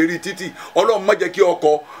tẹ́ǹtì lérí títì ọlọ́run má jẹ́ kí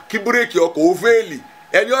ọkọ̀ kí búrẹ́kì ọkọ̀ ó fẹ́ẹ̀lì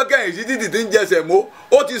ẹni ọkẹ́yìn sí títì tí ń jẹsẹ̀ mọ́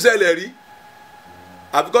ó ti ṣẹlẹ̀ rí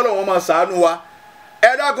àfikọ́ lọ́wọ́ máa ṣàánú wa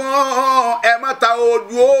ẹ dákun ẹ má ta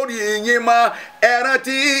ojú orí yín mọ́ ẹ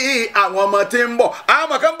rántí àwọn ọmọ tí ń bọ̀ àwọn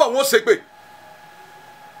ọmọ kan ń bọ̀ wọ́n ṣépè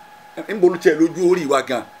ń bolú tiẹ̀ lójú orí wa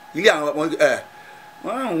gan ilé àwọn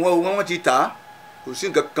ọmọ wọ́n ti tà á kò sí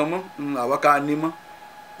nǹkan kan mọ́ àwa ká ní mọ́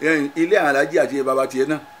ilé àwọn alájí àti bàbá tiẹ̀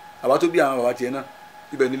náà àwa tó bí àwọn bàbá tiẹ̀ náà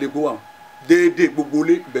ibẹ̀ nílé epo wà déédéé gbogbo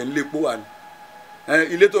ilé ibẹ̀ nílé epo wà ní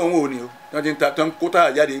ilé tó ń wò ní o wọ́n ti ń ta tán kó táyà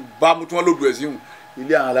jáde bámu tí wọ́n lòdù ẹ̀ sí hùn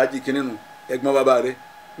ilé àwọn alájí kìíní nù ẹ̀gbọ́n bàbá rẹ̀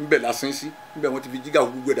ńbẹ̀ lásán sí ńbẹ̀ wọ́n ti fi jígà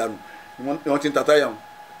gbogbo dànù wọ́n ti ń ta táyà hùn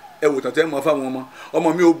ẹ wò tán tẹ́ mọ́ fáwọn ọmọ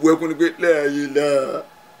mi ò bu ẹkún ni pé lẹ́yìn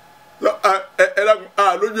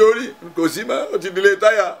náà lójú orí kò sí mọ́ ó ti dilé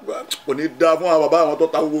táyà kò ní da fún àwọn bàbá àwọn tó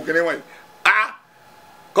ta gbogbo kìíní wọ̀nyí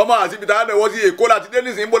kọ́mọ àti ibi táwọn náwó sí èkó láti dé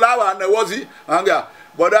nísìnyí bó láwà náwó sí àǹgà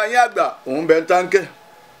bọ̀dá yín àgbà òun bẹ ń táǹkẹ́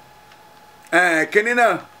kínní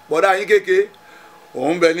náà bọ̀dá yín kéke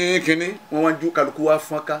òun bẹ ní kínní wọ́n wá ń ju kálukú wá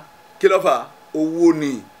fọ́n ká kí ló fà owó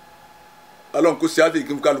ni ọlọ́run kò sí àfihàn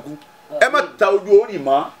fún kálukú ẹ má ta ojú orí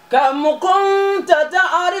mọ́. kàmùkún tata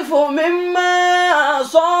àrífò mi máa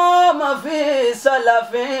sọ́ọ́mà fi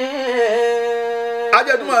sálàfin.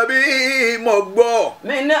 ajẹ́tùmọ̀ bí mo gbọ́.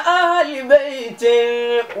 min ahli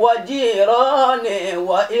baytin wa jirani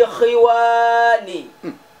wa ikhwani.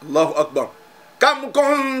 Allahu akbar. كم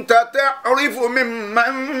كنت تعرف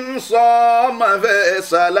ممن صام في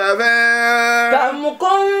سلفه. كم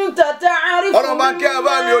كنت تعرف ọlọ́ba kí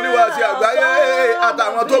àfáà mi oníwàásí àgbáyé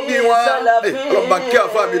àtàwọn tó bí wọn ọlọ́ba kí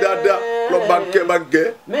àfáà mi dáadáa ọlọ́ba kẹ́ bá gẹ́.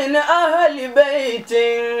 من أهل بيت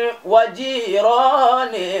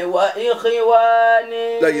وجيران وإخوان.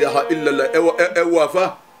 لا إله إلا الله ẹ wo àfáà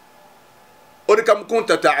ó ní كم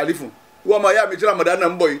كنت تعرف wọ́n máa yá mi tí Ramadan náà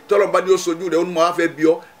ń bọ̀ yìí tọ́lọ́ba ni ó sojú rẹ̀ ó ní mo wá fẹ́ bí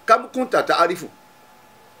ọ كم كنت تعرف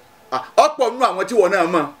ọ̀pọ̀ nínú àwọn tí wọ́n náà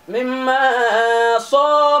mọ̀. مما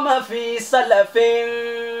صام في سلف.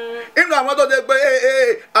 inú àwọn tó ṣe pé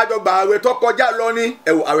àjọgbà àwẹ̀ tó kọjá lọ ní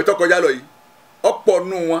ẹ̀wọ̀ àwẹ̀ tó kọjá lọ yìí ọ̀pọ̀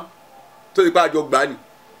nínú wọn tó ṣe pé àjọgbà ni.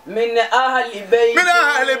 من أهل بيت. من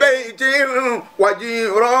أهل بيت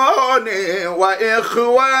وجيران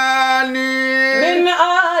وإخوان. من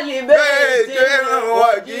أهل بيت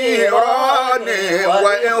وجيران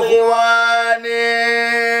وإخوان.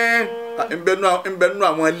 nbẹ nínú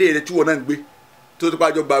àwọn ilé rẹ tí wọn náà ń gbé tó ti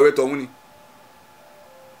pàjọ gbà wẹ tọ̀hún ni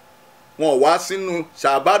wọn ò wá sínú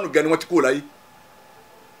ṣàbánù gẹ ni wọn ti kúrò láyé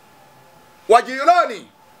wàjìrọ́ọ̀nì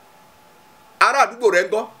ará àdúgbò rẹ ń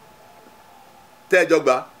gbọ́ tẹ́ẹ̀jọ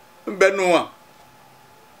gbà nbẹ nínú wọn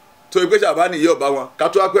tó ìgbé ṣàbánù yìí ọba wọn ká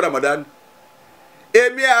tó wá pé Ramadan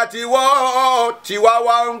èmi àti wọ́ tiwa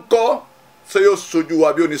wá ń kọ́ ṣé yóò sojú wa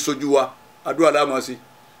bí ó ní sojú wa àdúrà láàmú sí.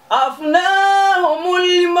 أفناهم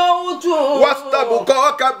الموت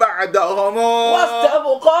واستبقاك بعدهم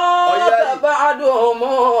واستبقاك بعدهم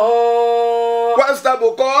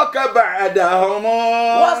واستبقاك بعدهم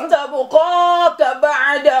واستبقاك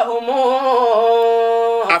بعدهم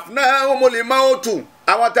أفناهم الموت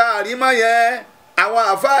àwọn tá a rí mọ́ yẹn àwọn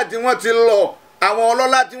àfáà tí wọ́n ti lọ àwọn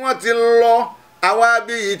ọlọ́lá tí wọ́n ti lọ àwọn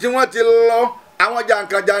abiyì tí wọ́n ti lọ àwọn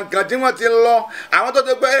jàǹkànjàǹkàn tí wọ́n ti lọ àwọn tó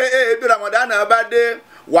ti pé ebi Ramadan bá dé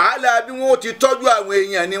wàhálà bí wọn ò ti tọ́jú àwọn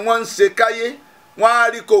èèyàn ni wọ́n ń ṣe káyé wọ́n á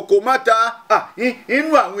rí kòkó mọ́ta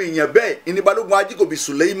inú àwọn èèyàn bẹ́ẹ̀ ìníbalógun ajíkòbí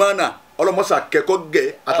Suleimana ọlọ́mọṣà kẹ́kọ̀ọ́ gẹ̀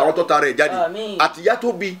àtàwọn tó tara ẹ̀ jáde àtìyá tó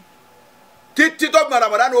bí títí tọ́gbọ̀n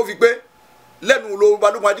Ramadan ó fi pé lẹ́nu ló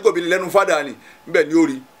balógun ajíkòbí lẹ́nu fádà ni bẹ́ẹ̀ ni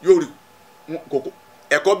yóò rí kòkó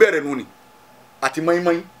ẹ̀kọ́ bẹ̀rẹ̀ nù ni àti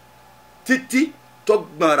mọ́ínmọ́ín títí tó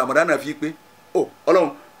gbọ́n Ramadan fi pé ó Ọlọ́run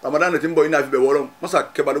Ramadan tí ń bọ̀ yín náà fi bẹ̀wọ̀ Ọlọ́run mọ́sà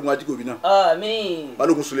kẹ́ Balógun Ajíkòbí náà àmín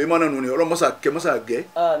Balógun Suleiman nù ni Ọlọ́run mọ́sà kẹ́ mọ́sà gẹ́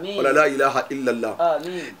àmín la ilaha illallah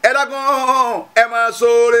àmín ẹ dákun ẹ máa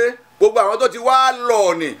sóore gbogbo àwọn tó ti wá lọ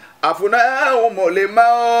ni àfúnáhùn mọ̀lẹ́mọ́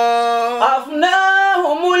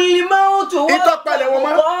afnahumul mautu ìtọ́palẹ̀ wọn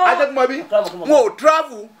mọ́ ajẹ́kùnmọ́ bí wọn ò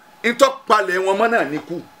travel ìtọ́palẹ̀ wọn mọ́ náà ní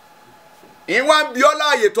kú ìwà ń bí ọ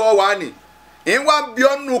láàyè tó wà ní ìwà ń bí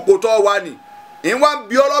ọ nù kò tó wà ní ìwà ń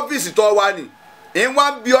bí ọ lọ́fíìsì tó wà ní ìwà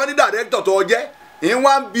ń bí ọ ní dàrẹ́kítọ̀ tó jẹ́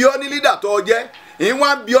ìwà ń bí ọ ní lídà tó jẹ́ ìwà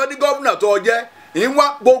ń bí ọ ní gọ́fúnà tó jẹ́ ìwà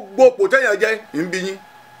gbogbo kò tẹ̀yàn jẹ́ ń bí yín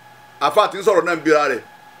àfa àti ń sọ̀rọ̀ náà ń bira rẹ̀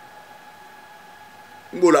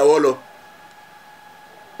ń gbò làwọ̀ lọ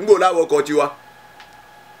ń gbò láwọ̀ kọ́ tiwa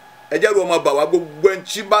ẹjẹ́ ru ọmọ bà wá gbogbo ẹni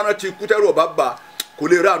tí bá náà ti kú tẹ́rù ọba bà kò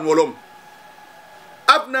lè ráàánú Ọlọ́run.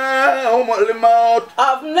 afnahumul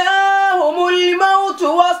maut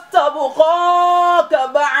wastabqaka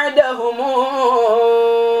ba'dahum.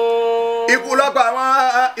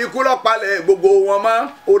 ikú lọ́pàlẹ̀ gbogbo wọn mọ́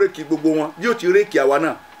oríkì gbogbo wọn bí ó ti rékì àwa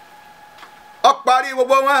náà ọparí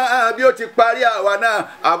gbogbo wọn bí ó ti parí àwa náà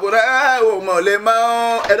afnahumul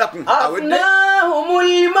maut ẹ dákun àwọn dé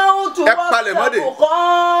afnahumul maut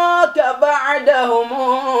wastabqaka ba'dahum.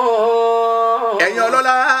 ẹ̀yin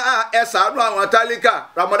ọlọ́lá ẹ ṣàánú àwọn tálíkà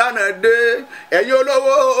Ramadan dé ẹ̀yin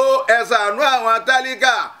olówó ẹ ṣàánú àwọn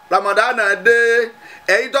tálíkà Ramadan dé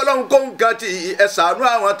ẹ̀yin tọ́lọ́hún kó nǹkan tì ẹ ṣàánú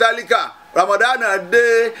àwọn tálíkà Ramadan dé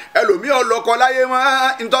ẹlòmíì ọlọ́kọ láyé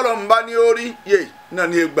wọn ntọ́lọ́mùbá ní orí yé náà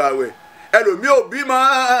ní egbàwẹ̀ ẹlòmíì òbí mọ́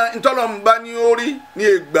ntọ́lọ́mùbá ní orí ní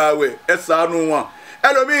egbàwẹ̀ ẹ ṣàánú wọn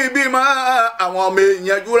ẹlòmíì bí mọ́ àwọn ọmọ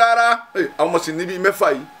èèyàn jú rárá àwọn ọmọ sì níbi mẹ́fà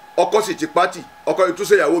yìí ọkọ sì ti pátì ọkọ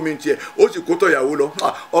ìtúsẹ ìyàwó mi tiẹ̀ ó sì kó tọ ìyàwó lọ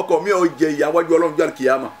ọkọ mi ò jẹ ìyàwájú Ọlọ́run jọ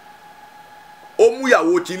kìyàmà ó mú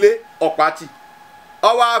ìyàwó tilé ọpátì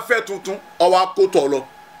ọwọ afẹ tuntun ọwọ akótọ lọ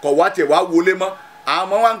kọ wá tiẹ̀ wá wọlé mọ́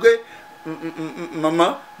àmọ́ wá ń pé màmá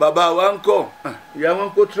bàbá wa ń kọ́ ìyá wọn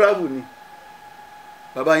kó travel ni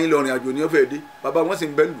bàbá yín lọ rìn àjò ní ọ̀fẹ́ dé bàbá wọn sì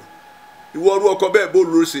ń bẹ lù ìwọ ọrú ọkọ bẹ́ẹ̀ bó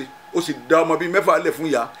lóore ṣe ó sì dá ọmọ bíi mẹ́fà lẹ̀ fún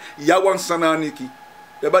ìyá wọn ń sanná ní kí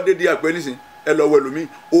ẹ bá dé di àpẹ nísìn ẹ lọ wọ ẹlòmíì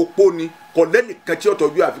opó ni kò lẹ́nìkan tí ó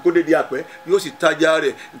tọ́jú àfi kó dédé àpẹ yóò sì tajà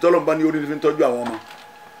rẹ̀ ìtọ́lọ́mùbá ní orí ní fi ń tọ́jú àwọn ọmọ.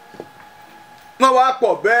 wọ́n wá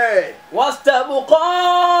pọ̀ bẹ́ẹ̀.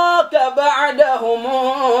 wastabqaka ba'dahum.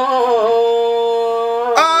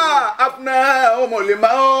 afnahumul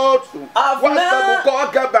maut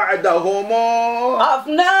wastabqaka ba'dahum.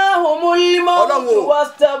 afnahumul maut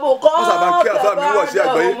wastabqaka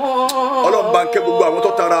ba'dahum. Ọlọ́run bá ń kẹ́ gbogbo àwọn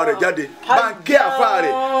tó tara rẹ̀ jáde bá ń kẹ́ àfa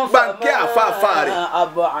rẹ̀ bá ń kẹ́ àfa rẹ̀.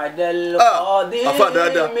 àfa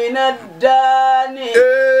dáadáa. minad-dani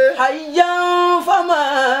hayyan fama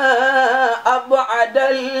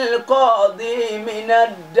ab'adal qadi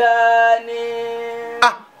minad-dani.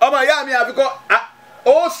 ọmọ ìyá mi àfikọ́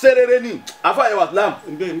ó ṣerere ni àfa yẹn wà Islam.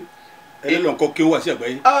 ẹni lọ nǹkan kí ó wà sí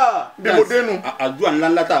àgbáyé. bí mo dénú. àdúrà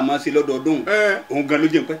ńláńlá tá a máa ṣe lọ́dọọdún òun gan ló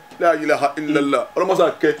jẹ́ pẹ́. la ilaha illallah ọlọmọsà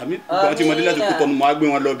kẹ. àmì ìgbà tí mo dé láti kú tọ́nu mo á gbé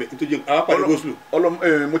wọn lọ bẹ̀ tó jẹ́ àwọn pàdé goslo.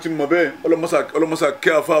 mo ti mọ bẹ́ẹ̀ ọlọmọsà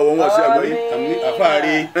kẹ àfa wọn wà sí àgbáyé. àmì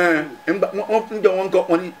àfáàrí. wọ́n ń jọ wọn kọ́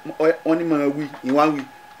wọ́n ní máa wí ìwọ̀n wí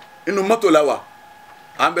inú mọ́tò la wà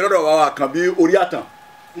à ń bẹ lọ́dọ̀ wa kàn bí orí àtàn.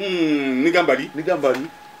 ní Gàmbàrí.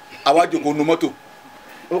 àwa jókòó nu mọ́tò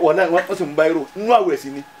wọ́n sì ń bá irú inú àwẹ̀ sí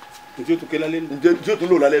ni njẹ́ o tún kẹ́lá lẹ́nu. njẹ́ o tún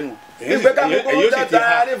lò lálẹ́ nu. ìgbẹ́ ká kúkú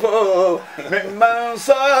dáadáa ní fò máa ń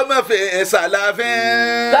sọ ma fi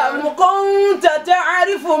sàlàfin. kàmùkún tàtà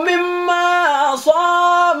àrífù mi máa sọ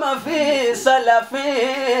ma fi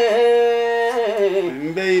sàlàfin.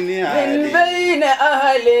 min bayni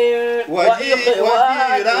ahli wa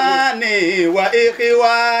jirani wa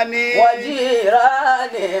ikhwani.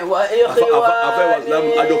 afẹ́ wa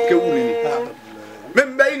silamu àjọ kéwù ni.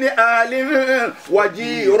 من بين آل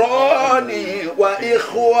وجيران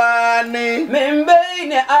وإخوان. من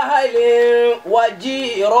بين أهل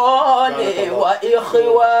وجيران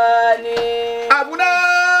وإخوان.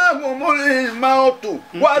 أبناهم الموت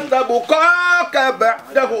واستبقاك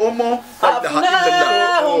بعدهم.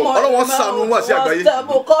 أبناهم الموت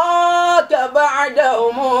واستبقاك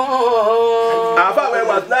بعدهم. àfàwẹ̀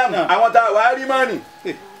wa Islam àwọn tá a wà á rí mọ́ni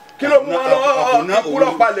kí ló mú wọn lọ ikú lọ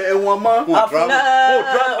palẹ̀ ẹ̀wọ̀n mọ́.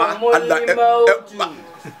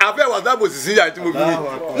 àfẹ́ wà sábò sì sí àti mo fi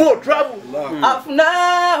mo travel.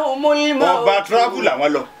 ọba travel làwọn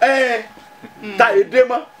lọ. ta èdè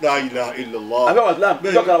mọ́. la ilaha illallah. àfẹ́ wà Islam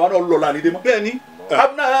jọ́kàrà wà náà lọ la ní èdè mọ́. bẹ́ẹ̀ni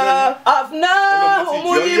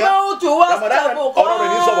أفناهم الموت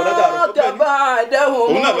واستبقاك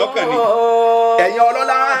بعدهم. ẹ̀yin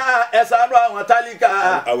ọlọ́lá ẹ ṣàánú àwọn tálíkà.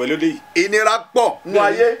 àwẹ̀ ló dé yìí. ìnira pọ̀ nù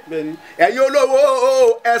ayé. ẹ̀yin olówó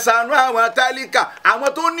ẹ ṣàánú àwọn tálíkà. àwọn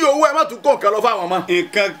tó ní owó ẹ má tún kó nǹkan lọ fáwọn ọmọ.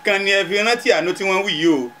 nǹkan kan ni ẹ fi rántí àánú tí wọ́n wí yìí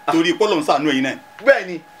o torí pọ́lọ̀ ń ṣàánú ẹ̀yin náà. bẹ́ẹ̀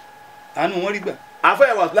ni àánú wọn rí gbà. afẹ́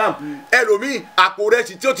wàsílám ẹlòmíì àpò rẹ̀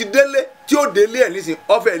sì tí ó ti délé tí ó délé ẹ̀ nísìn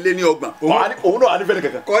ọ̀fẹ́ lé ní 30. òun náà wà ní fẹ́lẹ́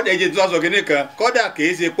kankan. kọ́dà ẹ̀jẹ̀ tó sọ kínní kan kọ́dà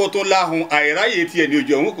kìí ṣe pọ́ tó láhùn àìráyè tiẹ̀ ní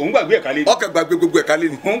ojú òun gbàgbé ẹ̀ka lé ni. ọkẹ́ gbàgbé gbogbo ẹ̀ka lé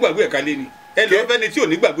ni. òun gbàgbé ẹ̀ka lé ni. ẹ lọ fẹ́ni tí ò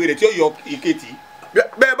ní gbàgbé rẹ̀ tí ó yọ ìkejì.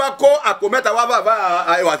 bẹ́ẹ̀ bá kó àpò mẹ́ta wá bàbá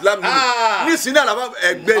wàsílám nínú nísìn náà làbá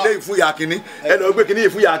ẹgbẹ́ ilé ìfúyà kínní ẹ lọ gbé kínní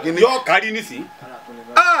ìfúyà kínní. yọ kárí nísìn.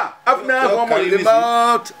 أفناهم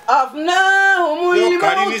الموت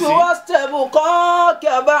واستبقاك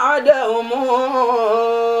بعدهم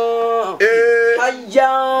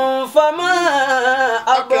حيا فما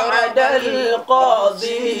أبعد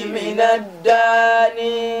القاضي من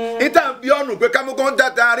الداني. ìtàn bí ọ̀nù pé kámúkọ́ ń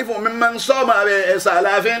dàtà àrífún mi máa ń sọ́ọ̀mù ààrẹ ẹ̀sà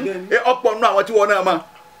àlàáfíà ọ̀pọ̀ nínú àwọn tí wọ́n náà mọ̀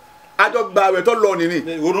àjọ gba àwẹ̀ tó lọ nìní.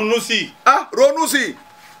 ronú sí. ronú sí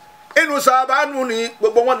inú sàbánù ni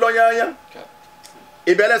gbogbo wọn lọ yanyan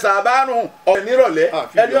ìbẹ̀rẹ̀ sàbánù ọ̀rẹ́ nírọ̀lẹ́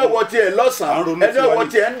ẹni ọwọ́ tiẹ̀ lọ́sàn-án ẹni ọwọ́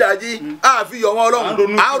tiẹ̀ ń dájí àfihàn wọn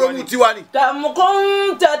ọlọ́run àrònú tiwa ni. kàmùkún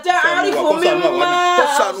tẹ̀tẹ̀ àrífù mi máa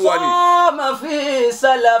sọ́ọ̀mà fi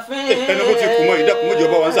sàlàfín. ẹni bó ti kú mọ́ ìdákùn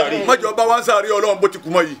mọ́jọba wọn sáré. mọ́jọba wọn sáré ọlọ́run bó ti kú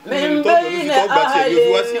mọ́ yìí. mi bẹ́yìn àlè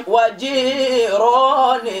wàjí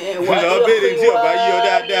rọ́ọ̀nì wàjí lọ béèrè tí ọba yí ọ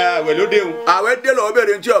dáadáa àwẹ̀ ló dé o. àwẹ̀ dé lọ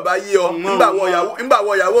béèrè tí ọba yí ọ ńgbà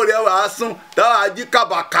wọ ìyàwó rẹ wàá sùn táwọn ají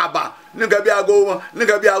kábàkábà nǹkan bí aago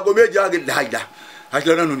méje aago dáadáa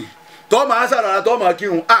àṣìlẹ̀ náà nù ni tọ́ máa sàrànà tọ́ máa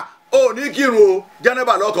kírun ò ní kírun o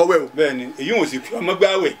jẹ́nẹ́bà lọ́kọ̀ wẹ̀ o. bẹ́ẹ̀ni èyí wọn ò sì pé ọmọ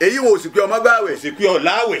gbáwẹ̀. èyí wọn ò sì pé ọmọ gbáwẹ̀. kò sì pé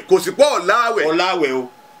ọ̀làwẹ̀. kò sì pé ọ̀làwẹ̀. ọ̀làwẹ̀ o.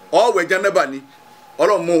 ọ̀wẹ̀ jẹ́nẹ́bà ni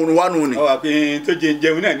ọlọ́run mú oorun wá nù ni. ọwọ́ pé tó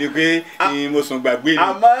jẹun náà ni pé mo sùn gbàgbé ni.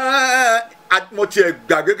 àmọ́ mo tiẹ̀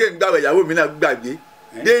gbàgbé kí n gbàgbé ìyàwó mi náà gbàgbé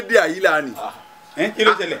déédéé àyílá ni. kí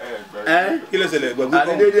ló ṣẹlẹ̀ kí ló ṣẹlẹ̀ gbàgbé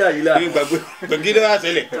kọ́ dédé àyílá gbàgbé ló wá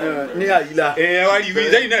ṣẹlẹ̀ ní àyílá wá rí wí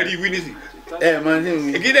sẹ́yìn náà rí wí nísì. máa ní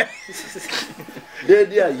wí kílẹ̀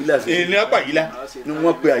dédé àyílá sí ní ọ̀pọ̀ àyílá ni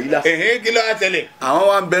wọ́n pe àyílá. kí ló wá ṣẹlẹ̀. àwọn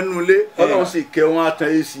wa ń bẹ nínú ilé ọlọ́run sì kẹ́ wọn àtàn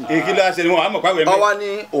èsì. kí ló wá ṣẹlẹ̀ wọn àmọ̀ pàwẹ́ mi. ọwọ́ ni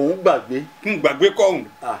òun gbàgbé. gbàgbé kọ́ òun.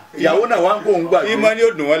 ìyàwó náà wá ń kó òun gbàgbé. ìmọ̀ ni ó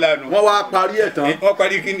dùn wọ́n lánàá. wọ́n wá parí ẹ̀ tán. wọ́n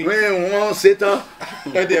parí kíni. wọ́n ṣe tán.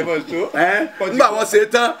 nígbà wọ́n ṣe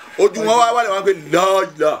tán ojú wọn wá wálé wọn pé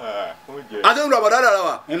lọ́ọ̀lọ́ àti Ramadan dára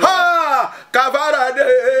wa kàfàrà dé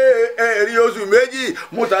èrè oṣù méjì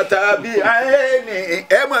mùtàtà bíi àyẹ̀ni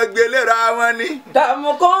ẹ̀ mọ̀ gbélera wọn ni.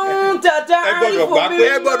 kàmùkún tẹ̀tẹ̀ àrífù mi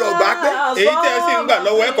ẹ gbọ́dọ̀ gbà pé èyí tẹ́ ẹ sì ń gbà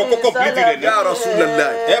lọ́wọ́ ẹ kọ́kọ́ kọ̀pìlìtì rẹ̀ náà. Ya Rasulullah.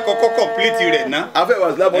 ẹ kọ́kọ́ kọ̀pìlìtì rẹ̀ náà. afẹ́ wa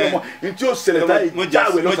sílámù ọlọ́mọ ntí ó ṣẹlẹ̀ táyì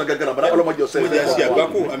jáwé lọ́sàn gẹ́gẹ́ nàbàdà ọlọ́mọdé ọ̀sẹ̀ mọ̀jà sí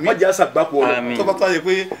àgbákò mọ̀jà sí àgbákò ọ̀rọ̀. tọ́ba tó yẹ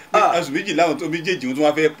pé oṣù méjì láwọn tó méjèèjì wọn tó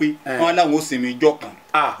wá fẹ́ pé wọn láwọn ó sinmi ijọ́ kan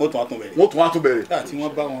wọ́n tún wá tún bẹ̀rẹ̀. láti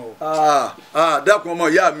wọ́n bá wọn o. dákun ọmọ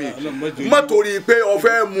ìyá mi má torí pé o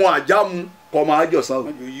fẹ́ mu àjà mu kọ́ máa jọ̀sán o.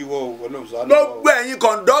 gbogbo ẹ̀yin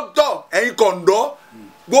kọ̀ǹdọ́tọ̀ ẹ̀yin kọ̀ǹdọ́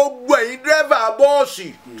gbogbo ẹ̀yin dírẹ́fà bọ́ọ̀sì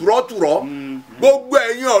tùrọ̀tùrọ̀ gbogbo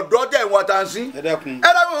ẹ̀yin ọ̀dọ́ tẹ̀ wọ́n ta sí ẹ dákun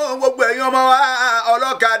gbogbo ẹ̀yin ọmọ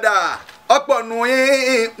ọlọ́kadà ọ̀pọ̀ nù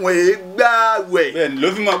yín wọ́n yé gbààwẹ̀. bẹ́ẹ̀ni ló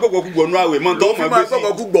fi máa gbọ́gbọ́ kúgbọ́ nú àwẹ̀ mọ́tọ́ ọmọ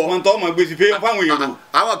gbèsè fáwọn èrò.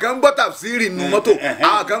 àwọn kan ń gbọ́ tàfsírì nù mọ́tò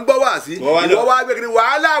àwọn kan ń gbọ́ wàásí ìwọ wá gbé kiri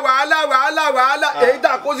wàhálà èyí tá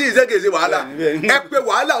a kó sí ìṣègèsè wàhálà ẹ pé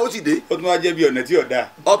wàhálà ó sì dé. ó tún wá jẹ́ bí ọ̀nà tí ò dáa.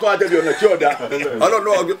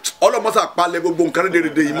 ọlọ́mọsà palẹ̀ gbogbo nǹkan dédé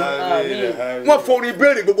yìí mọ́ wọ́n forí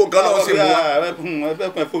béèrè gbogbo nǹkan náà sì mú wa.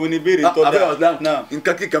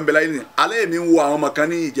 nǹkan kíkan bẹ̀rẹ̀ yìí ni alẹ́ mi ń wo àwọn ọmọ kan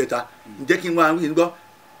ní ìjẹta ǹjẹ́ kí n wá wí gbọ́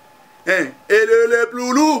elele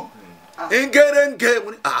blulu nkerenke mo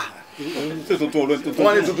ní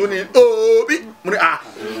wọ́n ní tuntun ní òbí mo ní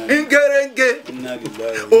nkerenke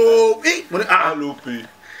òbí mo ní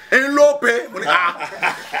ńlọpẹ mo ní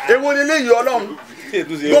èwo ni eléyìí ọlọ́run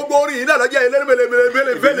gbogbo orin yìí náà lọ́jọ́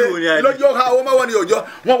ìlẹ́lẹ́mẹlẹ́mẹlẹ́mẹlẹ́ lọ́jọ́ ha owó mọ́wọ́ ni òjọ́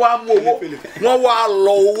wọ́n wá mú owó wọ́n wá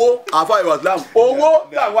lọ owó àfa ìwà islam owó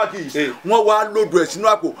táwa kì í wọ́n wá lòdù ẹ̀ sínú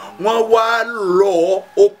àpò wọ́n wá lọ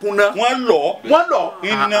okun náà wọ́n lọ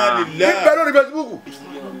iná lílá níbẹ̀ lórí Facebook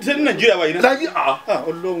ṣé ní Nàìjíríà wà yìí náà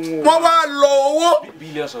wọ́n wá lọ owó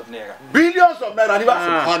billions of naira níbà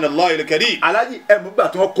subhanallah al-karim alájí ẹ̀mùgbà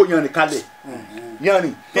tí wọ́n kó yanni kalẹ̀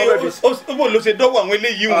yanni ó bò ló ṣe dọ́wọ́ àwọn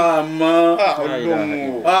eléyìí wọn.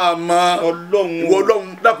 ọlọ́run ìwọ ọlọ́run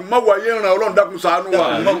dákun má wáyé ràn ọlọ́run dákun ṣàánú wa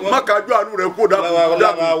má kájú àánú rẹ kó dákun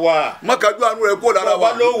má kájú àánú rẹ kó lára wa.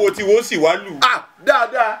 wà lówó tí wọ́n sì wá lù.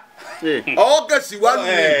 dáadáa ọ kẹsì wá lù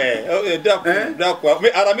mí. dákun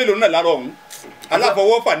ara mélòó náà lára ọ̀hún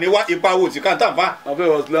aláfọwọ́fà ni wá ipa wo tí ká tà fà. abẹ́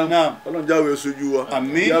wàsílám ọlọ́run jáwé sojú wa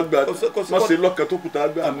yàgbà má ṣe lọ́kẹ́ tó kùtà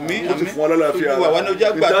gbà ó ti fún wa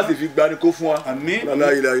lálàáfíà níta sì fi gbà ni kò fún wa.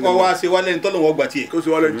 kọ́ wa ṣe wálé ní tọ́lọ́wọ́ gbà tiẹ̀. kó ṣe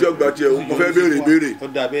wálé ní tí ó gbà tiẹ̀ mo fẹ́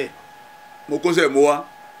béèrè mo kó sẹ̀ mo wá.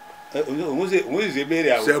 òun sì ṣe béèrè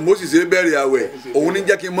àwẹ̀. sẹ̀ mo sì ṣe béèrè àwẹ̀ òun ní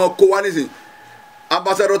jẹ́ kí n mọ kó wá nísìn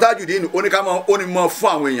ambassadọ Tajudeen ó ní ká mọ ó ní mọ fún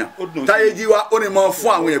àwọn èèyàn táyé jí wa ó ní mọ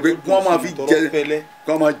fún àwọn èèyàn pé kí wọ́n máa fi jẹ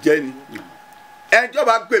kí wọ́n máa jẹ ni ẹjọ́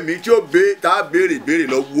bá pè mí tí ó tá a béèrè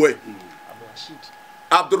lọ́wọ́ ẹ̀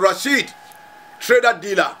Abdulrasheed trader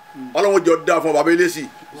dealer ọlọ́run jọ dáa fún bàbá eléṣì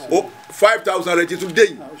 5,000 rẹ̀ ti tún dé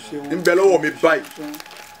yìí ń bẹ lọ́wọ́ mi báyìí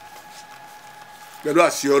pẹ̀lú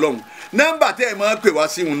àṣẹ ọlọ́run nọ́mbà tẹ́ ẹ máa pè wá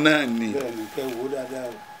sí òun náà ni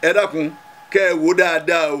ẹ dákun kẹ́ ẹ wò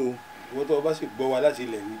dáadáa o. ìwọ tó o bá sì gbọ́ wa láti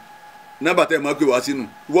ilẹ̀ ni. nọ́mbà tẹ́ ẹ máa pè wá sínú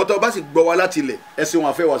ìwọ tó o bá sì gbọ́ wa láti ilẹ̀ ẹ ṣeun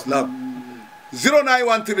àfẹ́ wàsílám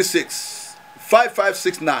 09136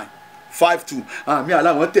 556952 àmì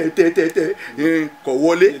aláwọn tẹ kọ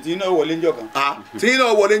wọlé. tí iná wọlé ńjọ́ kan. tí iná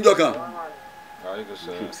wọlé ńjọ́ kan.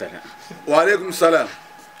 wa aleykum salam.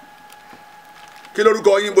 kí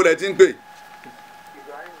lórúkọ yín bolẹ̀ tí ń pè.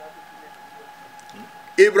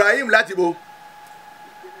 Ibrahim láti bo.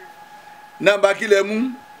 nọ́mbà kí lẹ mú.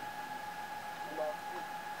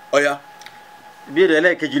 ọ̀ya. ìbéèrè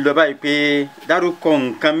ẹlẹ́ẹ̀kejì lọ báyìí pé dárúkọ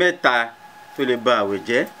nǹkan mẹ́ta tó lè ba àwẹ̀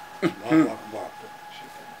jẹ́.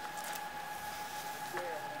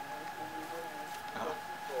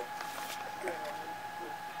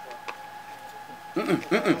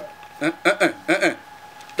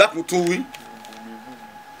 dákun tún wí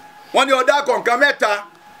wọ́n ní ọdá kọ̀ọ̀kan mẹ́ta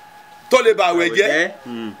tó lè ba àwẹ̀ jẹ́.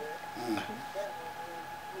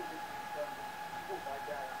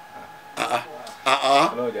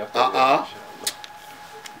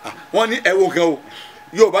 wọ́n ní ẹ̀wọ̀n kan o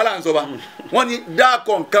Yorùbá là ń sọ ba wọ́n ní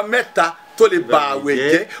dákọ̀ nǹkan mẹ́ta tó lè ba àwẹ̀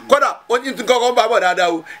jẹ́ kódà ó ní tí kọ́kọ́ bá bọ̀ dáadáa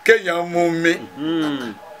o kéèyàn mú mi.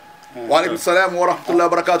 wa aleykum salaam wa rahmatullahi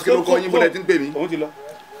wa barakatuh kí ló kọ́ yín bọ́lẹ̀ tí ń pè mí.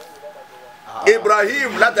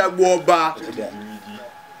 Ibrahim látàgbọ́ ọba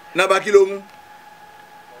nàbà kí ló mú.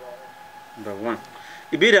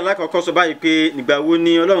 ìbéèrè alákọ̀ọ́kọ́ sọ báyìí pé nígbà wo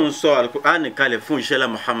ni Ọlọ́run sọ Al-Qur'an kalẹ̀ fún ìṣẹ́lá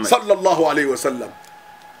Muhammad. sallallahu alayhi wa sallam.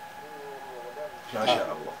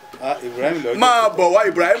 máa bọ̀ wá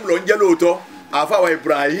Ibrahim ló ń jẹ́ lóòótọ́ àfàwà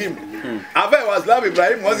Ibrahim àfàwà Islam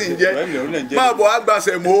Ibrahim wọ́n sì ń jẹ́ máa bọ̀ wá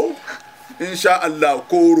gbàsẹ̀ mọ́ inshallah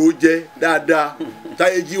kóoro jẹ dáadáa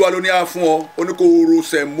táyé jí wa ló ní á fún ọ oníkóoro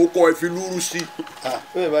sẹ̀mó kọ́ ẹ fi lúrú sí.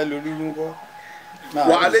 bẹ́ẹ̀ bá lo lúrú kọ́.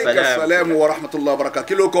 wa aleyka salaam wa rahmatulah baraka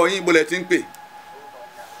kí ló kọ yín bọ́lẹ̀ tí ń pè.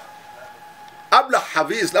 abla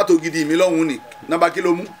hafiz látògidì mi lọ́hùn ni nàbà kí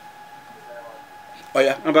ló mú.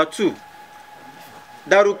 ọ̀ya. Number 2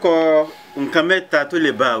 dárúkọ nǹkan mẹ́ta tó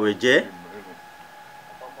lè ba àwẹ̀ jẹ́.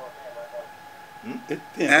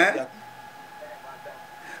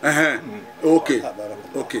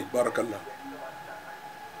 Okay, barakallah.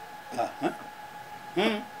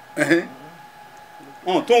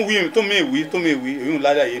 tó mi wí èyí ń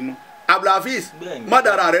ládàá yé nu. Abdulhafiz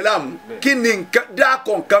mádàrà rẹ láàmú kí ni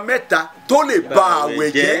dákọ̀ nǹkan mẹ́ta tó lè ba àwẹ̀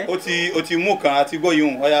jẹ́. ó ti mú kan àti gbọ́ yìí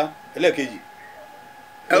hùn ọ̀ya ẹlẹ́ẹ̀kejì.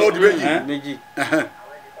 ó di méjì.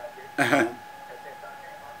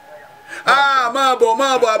 máa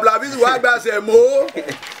bọ̀ Abdulhafiz wàá gbàsẹ̀ mọ́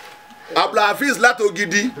Abdulhafiz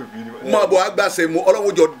látògidì máa bọ̀ wàá gbàsẹ̀ mọ́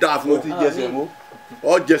ọlọ́run jọ dáa fún ọ.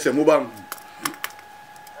 ọ jẹsẹ̀ mọ́ bá mu.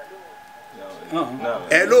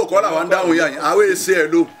 ẹ ló kọ́ làwọn dáhùn yà yín àwọn èsì ẹ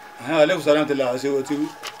ló. aleykum salaam tila ṣe o ti wí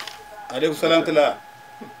aleykum salaam tila.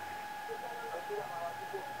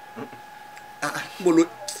 mbolo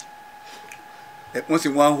wọ́n sì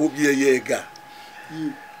wọ́n á hó bí ẹyẹ ẹ̀gà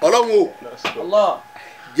ọlọ́run o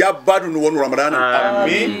yà bádùn wọnú Ramadan.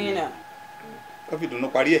 àmín káfí dùnú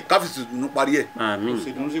parí ẹ̀. àmín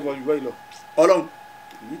ṣèdùnú sí wájú báyìí lọ. ọlọ́run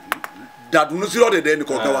dàdùnú sí lọ́dẹ̀dẹ̀ ní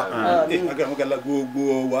kọ̀ọ̀kan wa. agbára gbogbo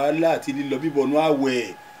wàhálà àti lílọ bíbọ̀ nù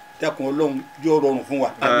àwẹ̀ dákun ọlọ́run yóò rọrùn fún wa.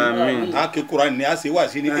 àmín a ké Kùránì ní a ṣe wá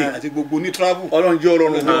sí ní ké àti gbogbo ní travel. ọlọ́run yóò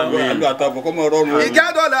rọrùn fún wa. àlọ́ àtàbọ̀ kọ́ mọ̀ rọrùn.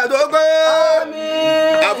 ìjádọ́là tó gbé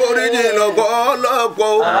àforíjì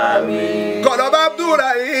lọ́pọ̀lọpọ̀ kọlọ́ba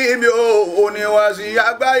Abdulrahim o oníwàsí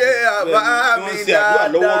àgbáyé àbá mi dáadáa.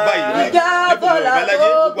 ìjádọ́là tó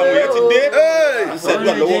gbé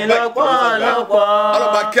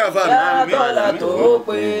ọlọ́ba kí àfa mi. ìjádọ́là tó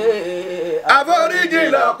gbé àforíjì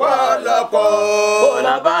lọ́pọ̀lọpọ̀.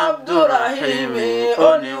 Olaba Abdulrahim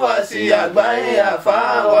oníwàsí àgbáyé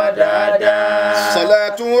àfáwà dáadáa.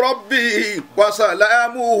 Salatu Rabbi wa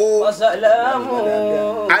salamuhu.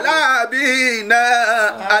 Alábìínà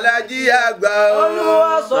alájí àgbà.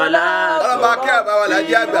 Olúwa sọlá. Ọlọ́ba kẹ́ àbáwá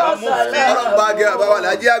alájí àgbà. Ọlọ́ba kẹ́ àbáwá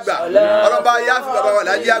alájí àgbà. Ọlọ́ba yáfi àbáwá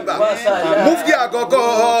alájí àgbà. Mufti àkọ́kọ́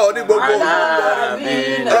ní gbogbo.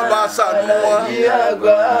 Ọlọ́ba ṣàánú wọn.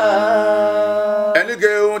 Ẹni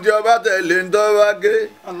kéwù tí ọba tẹ̀lé ń tọ́ bá ké.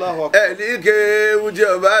 Ẹni kéwù tí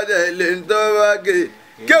ọba tẹ̀lé ń tọ́ bá ké.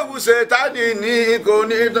 Kéwù Ṣẹ̀tánì ní kò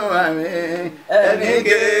ní dùn àmì. Ẹni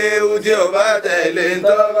kéwù tí ọba tẹ̀lé ń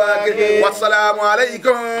tọ́ bá ké. Wasalaamu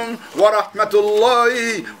alaykum wa rahmatulahi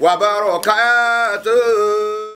wa barakatuh.